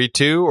 Creed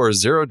 2 or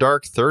Zero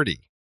Dark 30? I'm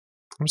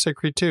going to say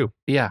Creed 2.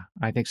 Yeah,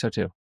 I think so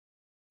too.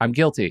 I'm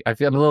guilty. I'm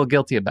a little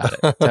guilty about it.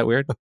 Is that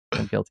weird?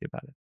 I'm guilty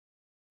about it.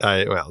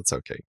 Well, it's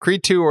okay.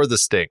 Creed 2 or The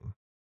Sting?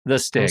 The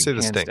Sting. Say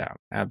The hands Sting. down.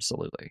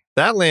 Absolutely.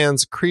 That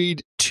lands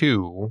Creed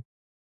 2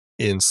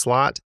 in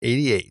slot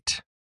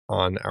 88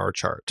 on our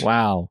chart.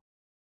 Wow.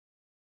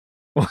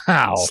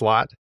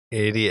 Slot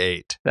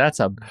 88. That's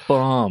a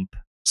bump.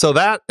 So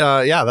that,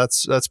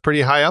 that's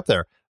pretty high up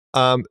there.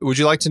 Would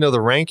you like to know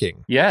the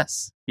ranking?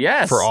 Yes.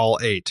 For all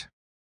 8.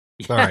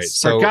 Yes, all right.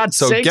 So, for God's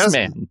sakes,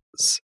 man.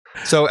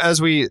 So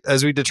as we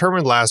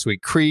determined last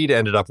week, Creed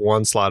ended up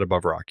one slot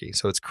above Rocky.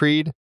 So it's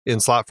Creed in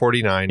slot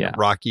 49,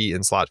 Rocky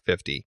in slot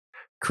 50.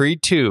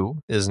 Creed 2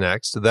 is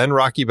next, then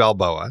Rocky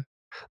Balboa,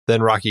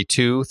 then Rocky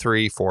 2,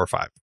 3, 4,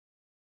 5.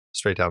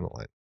 Straight down the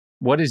line.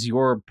 What is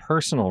your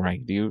personal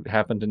rank? Do you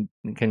happen to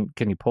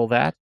can you pull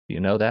that? Do you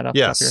know that off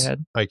the top of your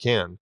head? I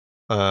can.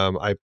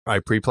 I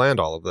pre-planned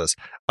all of this.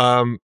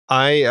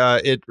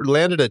 It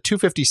landed at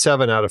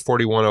 257 out of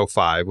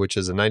 4105, which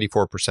is a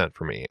 94%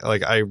 for me.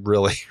 Like, I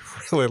really,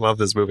 really love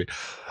this movie.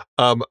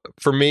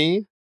 For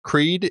me,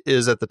 Creed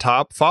is at the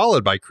top,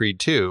 followed by Creed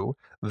 2,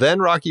 then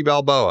Rocky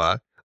Balboa,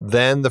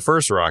 then the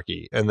first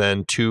Rocky, and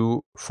then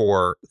 2,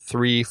 4,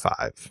 3,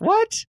 5.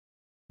 What?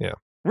 Yeah.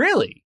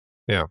 Really?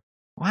 Yeah.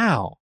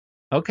 Wow.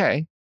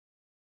 Okay.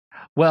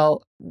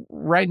 Well,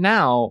 right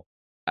now,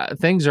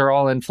 things are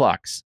all in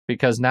flux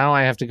because now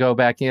I have to go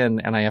back in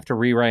and I have to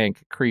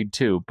re-rank Creed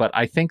 2. But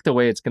I think the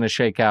way it's going to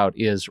shake out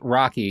is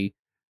Rocky,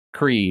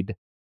 Creed,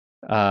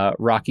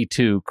 Rocky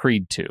 2,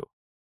 Creed 2,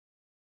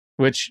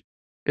 which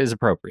is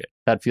appropriate.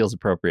 That feels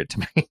appropriate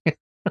to me.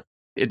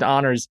 It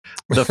honors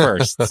the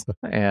firsts.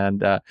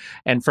 And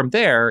from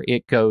there,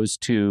 it goes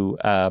to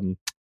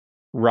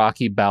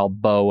Rocky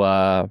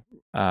Balboa,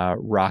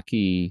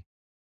 Rocky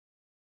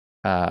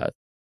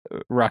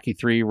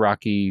 3,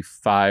 Rocky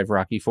 5,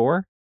 Rocky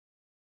 4.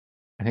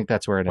 I think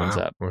that's where it ends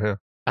up. Yeah.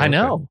 I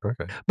know.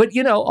 Okay. But,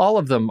 all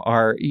of them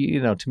are,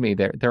 to me,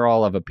 they're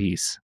all of a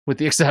piece. With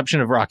the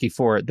exception of Rocky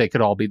 4, they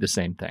could all be the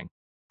same thing.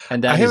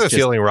 And that I have a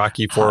feeling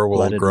Rocky 4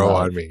 will grow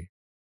on me.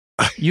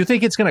 You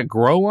think it's going to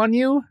grow on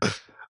you?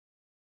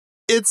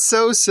 It's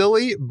so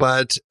silly,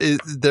 but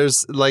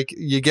there's like,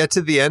 you get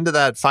to the end of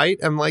that fight,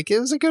 I'm like, it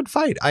was a good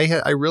fight.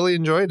 I really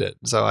enjoyed it.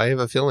 So I have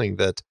a feeling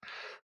that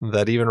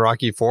even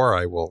Rocky 4,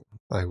 I will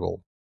find more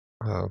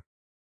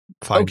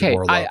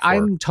love for.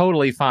 I'm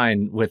totally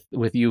fine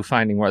with you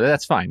finding more.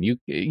 That's fine.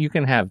 You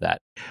can have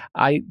that.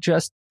 I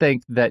just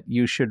think that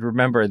you should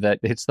remember that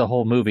it's the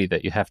whole movie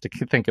that you have to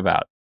think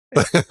about.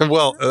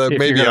 Well,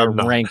 maybe I'm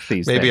not. Rank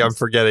these maybe things. I'm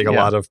forgetting a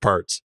lot of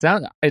parts.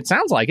 It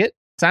sounds like it.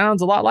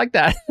 Sounds a lot like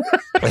that.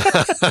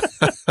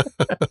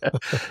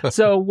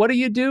 So what do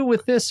you do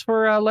with this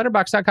for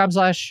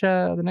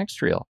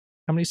letterbox.com/thenextreel?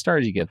 How many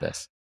stars do you give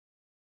this?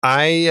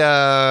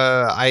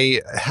 I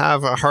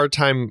have a hard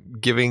time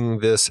giving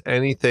this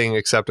anything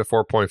except a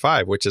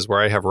 4.5, which is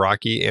where I have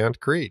Rocky and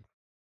Creed.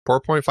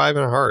 4.5 and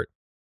a heart.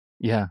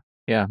 Yeah,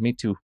 me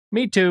too.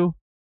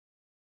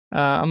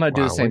 I'm going to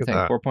do Wow, the same look thing.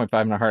 at that.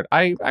 4.5 in a heart.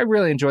 I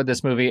really enjoyed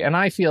this movie, and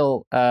I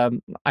feel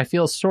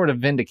sort of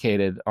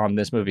vindicated on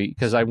this movie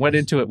because I went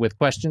into it with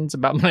questions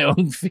about my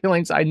own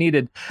feelings. I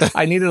needed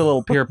a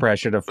little peer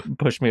pressure to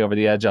push me over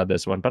the edge on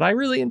this one, but I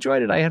really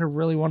enjoyed it. I had a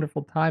really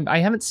wonderful time. I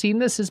haven't seen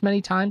this as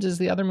many times as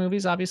the other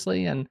movies,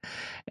 obviously, and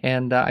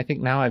I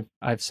think now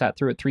I've sat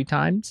through it 3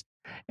 times,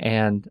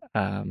 and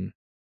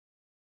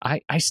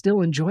I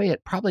still enjoy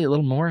it probably a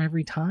little more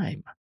every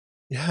time.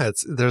 Yeah,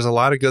 there's a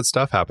lot of good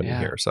stuff happening Yeah.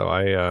 here. So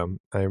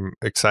I'm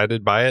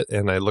excited by it,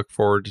 and I look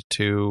forward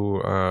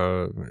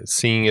to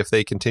seeing if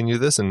they continue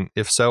this, and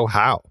if so,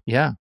 how.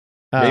 Yeah.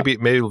 Maybe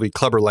it'll be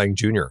Clubber Lang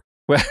Jr.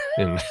 Well,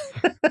 in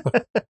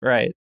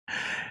right.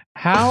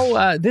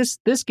 How this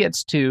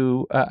gets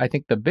to I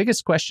think the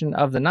biggest question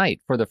of the night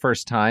for the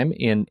first time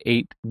in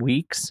 8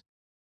 weeks.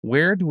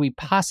 Where do we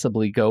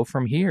possibly go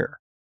from here?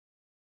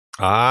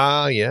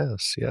 Ah,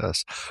 yes.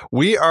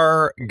 We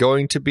are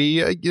going to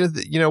be,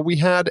 we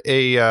had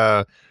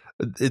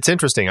it's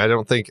interesting. I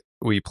don't think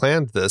we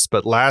planned this,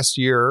 but last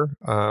year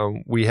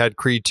we had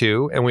Creed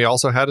 2 and we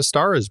also had A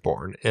Star is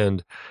Born.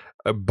 And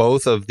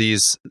both of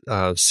these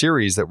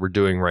series that we're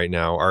doing right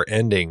now are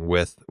ending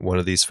with one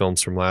of these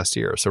films from last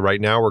year. So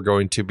right now we're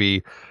going to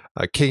be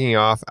kicking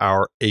off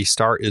our A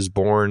Star is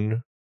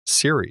Born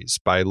series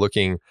by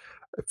looking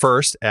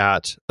first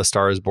at A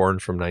Star is Born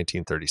from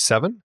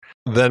 1937.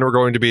 Then we're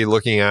going to be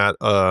looking at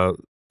A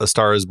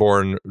Star is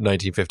Born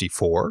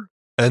 1954.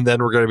 And then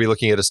we're going to be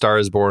looking at A Star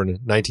is Born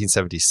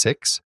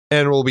 1976.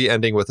 And we'll be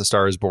ending with A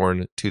Star is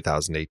Born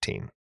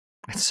 2018.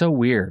 It's so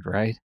weird,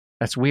 right?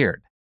 That's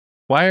weird.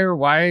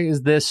 Why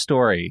is this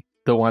story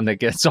the one that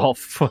gets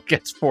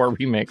 4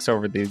 remakes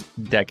over the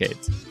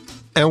decades?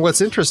 And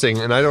what's interesting,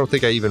 and I don't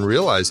think I even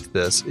realized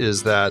this,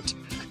 is that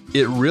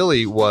it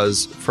really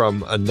was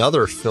from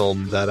another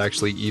film that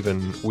actually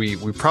even we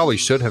probably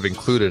should have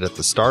included at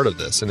the start of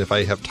this. And if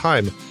I have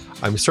time,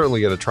 I'm certainly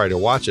going to try to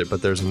watch it.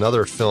 But there's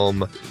another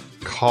film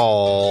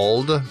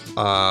called,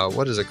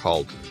 what is it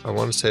called? I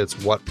want to say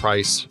it's What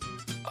Price?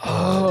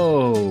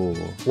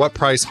 What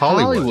Price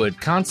Hollywood?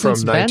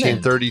 Constance from Bennett.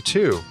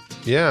 1932.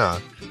 Yeah.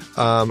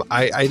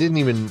 I didn't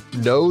even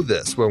know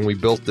this when we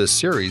built this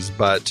series,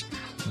 but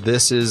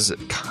this is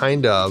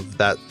kind of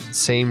that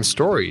same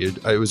story.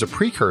 It was a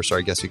precursor,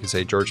 I guess you could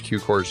say, George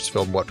Cukor's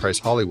film What Price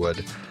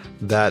Hollywood,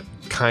 that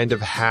kind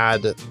of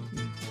had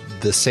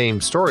the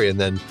same story, and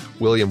then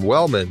William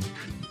Wellman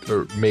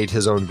made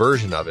his own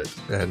version of it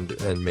and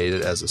made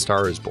it as A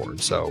Star is Born.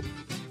 So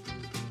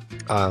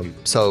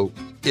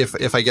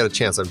if I get a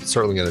chance, I'm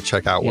certainly going to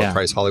check out What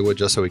Price Hollywood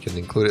just so we can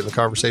include it in the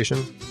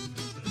conversation.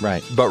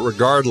 Right. But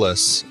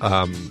regardless,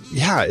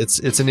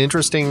 it's an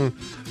interesting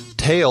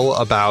tale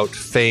about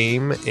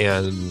fame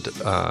and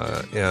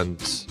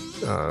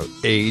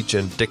age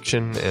and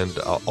diction and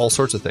all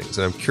sorts of things.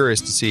 And I'm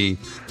curious to see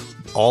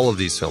all of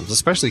these films,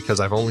 especially because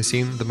I've only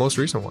seen the most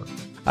recent one.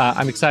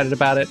 I'm excited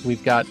about it.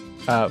 We've got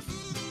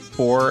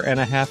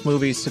 4.5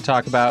 movies to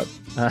talk about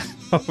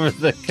over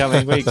the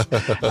coming weeks.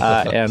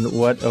 And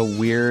what a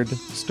weird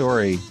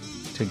story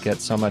to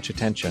get so much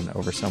attention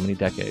over so many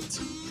decades.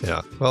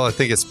 Yeah. Well, I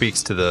think it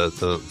speaks to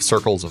the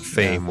circles of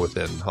fame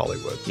within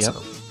Hollywood. Yep.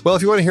 So. Well,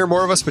 if you want to hear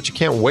more of us, but you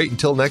can't wait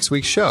until next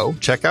week's show,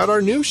 check out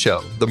our new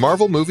show, The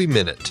Marvel Movie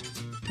Minute.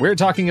 We're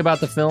talking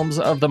about the films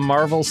of the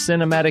Marvel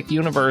Cinematic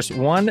Universe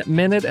 1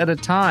 minute at a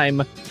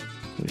time.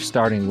 We're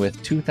starting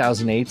with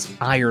 2008's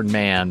Iron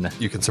Man.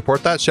 You can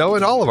support that show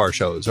and all of our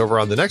shows over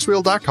on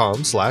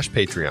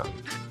thenextreel.com/Patreon.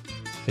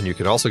 And you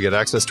can also get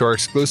access to our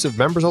exclusive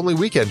members-only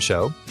weekend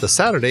show, The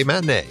Saturday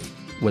Matinee.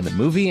 When the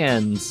movie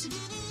ends,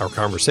 our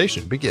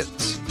conversation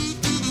begins.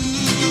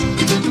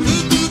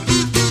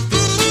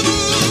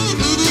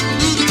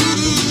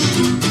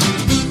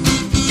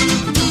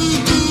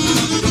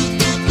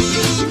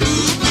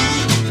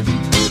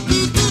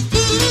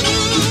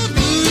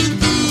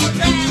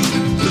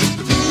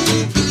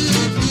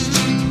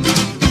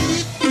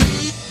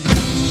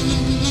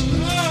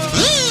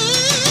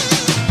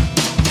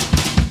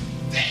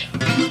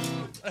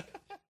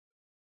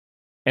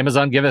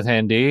 Amazon giveth,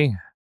 Andy.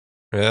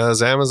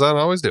 As Amazon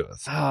always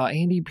doeth. Oh,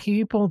 Andy,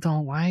 people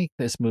don't like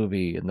this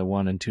movie in the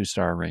 1 and 2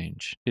 star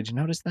range. Did you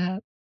notice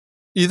that?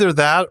 Either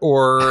that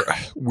or,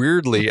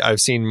 weirdly, I've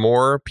seen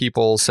more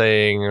people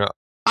saying,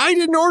 I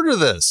didn't order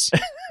this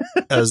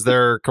as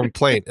their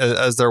complaint,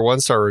 as their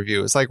 1-star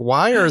review. It's like,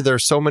 why are there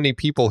so many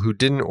people who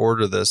didn't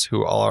order this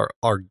who are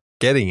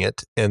getting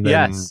it and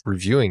then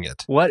reviewing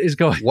it? What is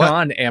going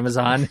on,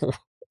 Amazon?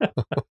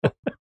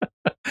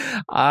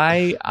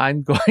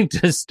 I'm going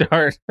to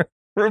start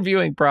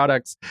reviewing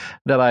products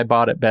that I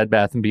bought at Bed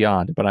Bath &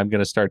 Beyond, but I'm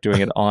going to start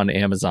doing it on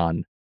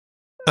Amazon.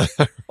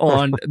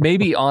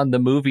 Maybe on the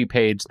movie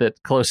page that's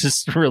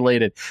closest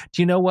related.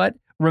 Do you know what?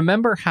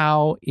 Remember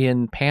how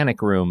in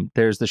Panic Room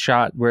there's the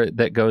shot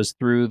that goes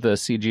through the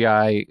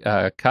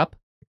CGI cup?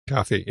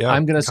 Coffee, yeah.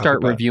 I'm going to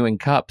start reviewing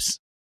cups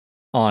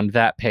on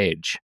that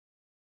page.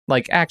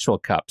 Like actual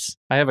cups.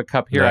 I have a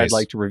cup here I'd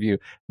like to review.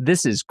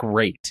 This is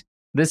great.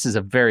 This is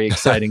a very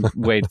exciting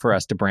way for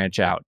us to branch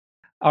out.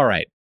 All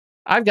right.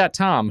 I've got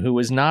Tom, who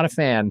is not a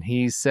fan.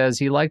 He says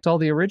he liked all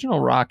the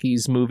original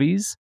Rockies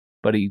movies,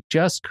 but he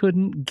just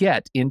couldn't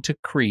get into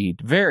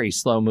Creed. Very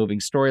slow-moving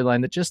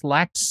storyline that just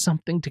lacked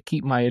something to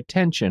keep my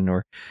attention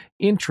or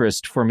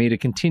interest for me to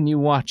continue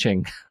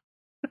watching.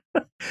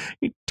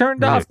 He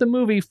turned off the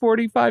movie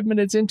 45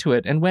 minutes into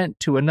it and went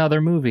to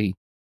another movie.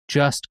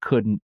 Just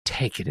couldn't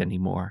take it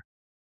anymore.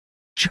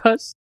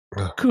 Just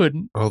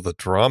couldn't the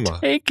drama.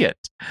 take it.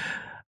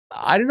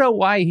 I don't know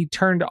why he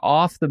turned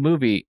off the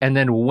movie and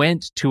then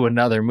went to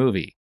another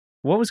movie.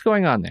 What was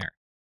going on there?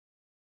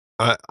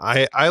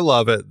 I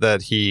love it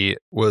that he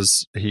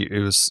was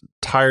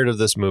tired of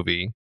this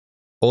movie,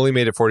 only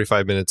made it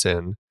 45 minutes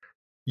in,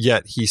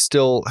 yet he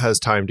still has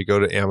time to go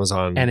to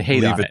Amazon and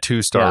leave a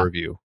 2-star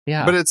review.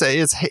 Yeah, but it's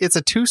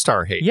a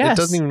 2-star hate. Yes.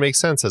 It doesn't even make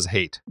sense as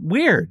hate.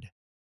 Weird.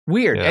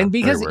 Yeah, and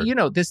because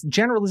weird. This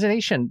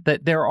generalization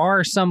that there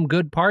are some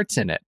good parts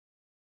in it,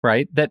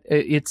 right? That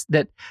it's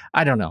that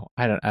I don't know.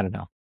 I don't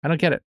know. I don't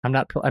get it. I'm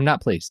not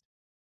pleased.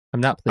 I'm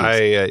not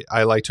pleased.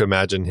 I like to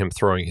imagine him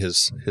throwing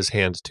his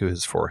hand to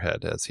his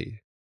forehead as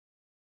he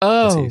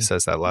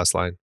says that last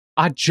line.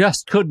 I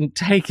just couldn't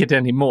take it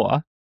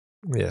anymore.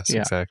 Yes,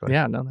 exactly.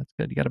 Yeah, no, that's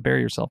good. You got to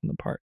bury yourself in the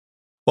part.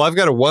 Well, I've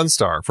got a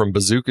 1-star from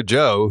Bazooka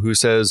Joe who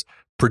says,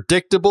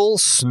 predictable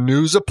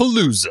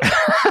snooze-a-palooza.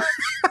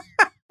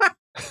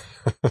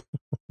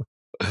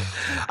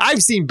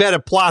 I've seen better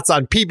plots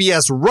on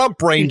PBS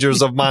Rump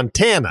Rangers of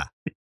Montana.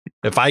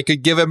 If I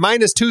could give it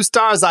 -2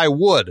 stars, I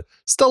would.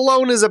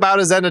 Stallone is about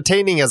as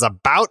entertaining as a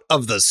bout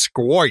of the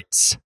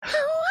squirts.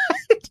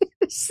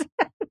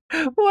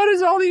 What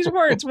is all these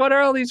words? What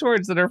are all these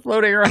words that are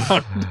floating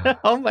around?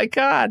 Oh my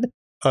God.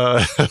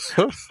 Bout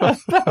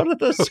of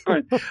the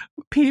squirts.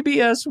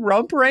 PBS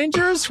Rump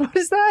Rangers? What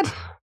is that?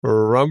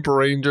 Rump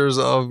Rangers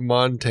of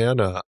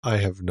Montana. I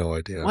have no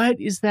idea. What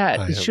is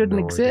that? It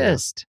shouldn't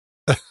exist.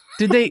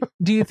 Do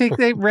you think did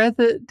they read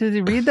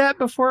that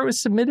before it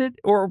was submitted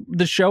or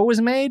the show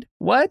was made?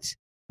 What?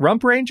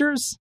 Rump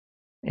Rangers?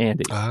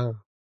 Andy.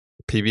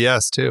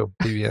 PBS too.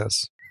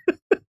 PBS.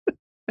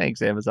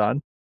 Thanks,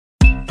 Amazon.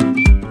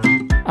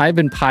 I've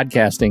been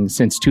podcasting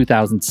since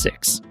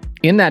 2006.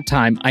 In that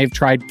time, I've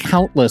tried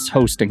countless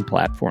hosting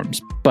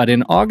platforms, but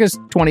in August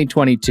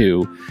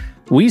 2022,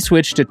 we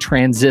switched to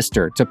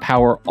Transistor to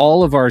power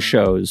all of our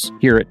shows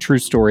here at True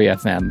Story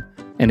FM.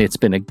 And it's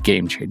been a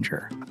game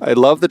changer. I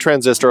love the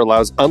Transistor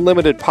allows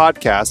unlimited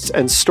podcasts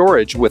and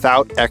storage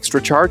without extra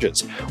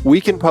charges.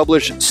 We can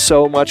publish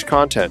so much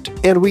content,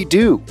 and we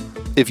do.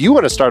 If you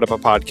want to start up a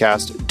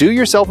podcast, do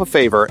yourself a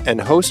favor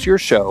and host your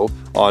show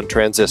on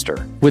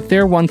Transistor. With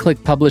their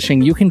one-click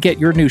publishing, you can get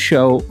your new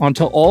show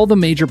onto all the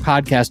major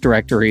podcast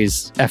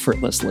directories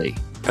effortlessly.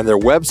 And their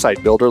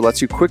website builder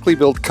lets you quickly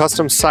build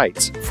custom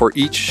sites for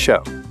each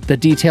show. The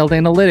detailed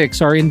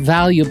analytics are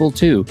invaluable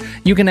too.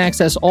 You can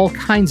access all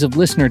kinds of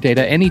listener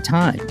data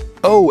anytime.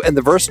 Oh, and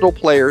the versatile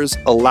players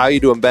allow you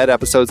to embed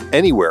episodes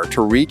anywhere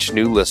to reach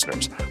new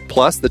listeners.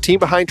 Plus, the team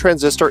behind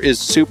Transistor is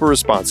super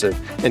responsive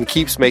and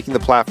keeps making the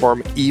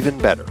platform even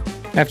better.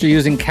 After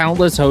using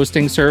countless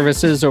hosting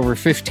services over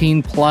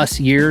 15 plus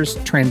years,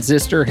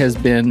 Transistor has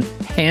been,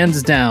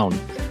 hands down,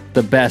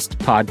 the best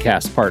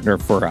podcast partner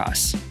for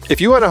us.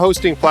 If you want a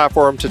hosting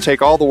platform to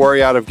take all the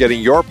worry out of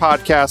getting your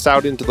podcast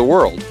out into the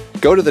world,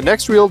 go to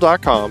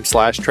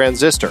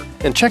thenextreel.com/transistor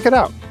and check it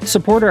out.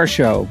 Support our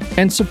show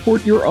and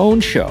support your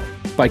own show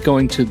by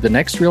going to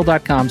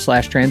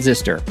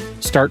thenextreel.com/transistor.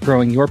 Start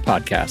growing your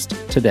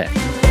podcast today.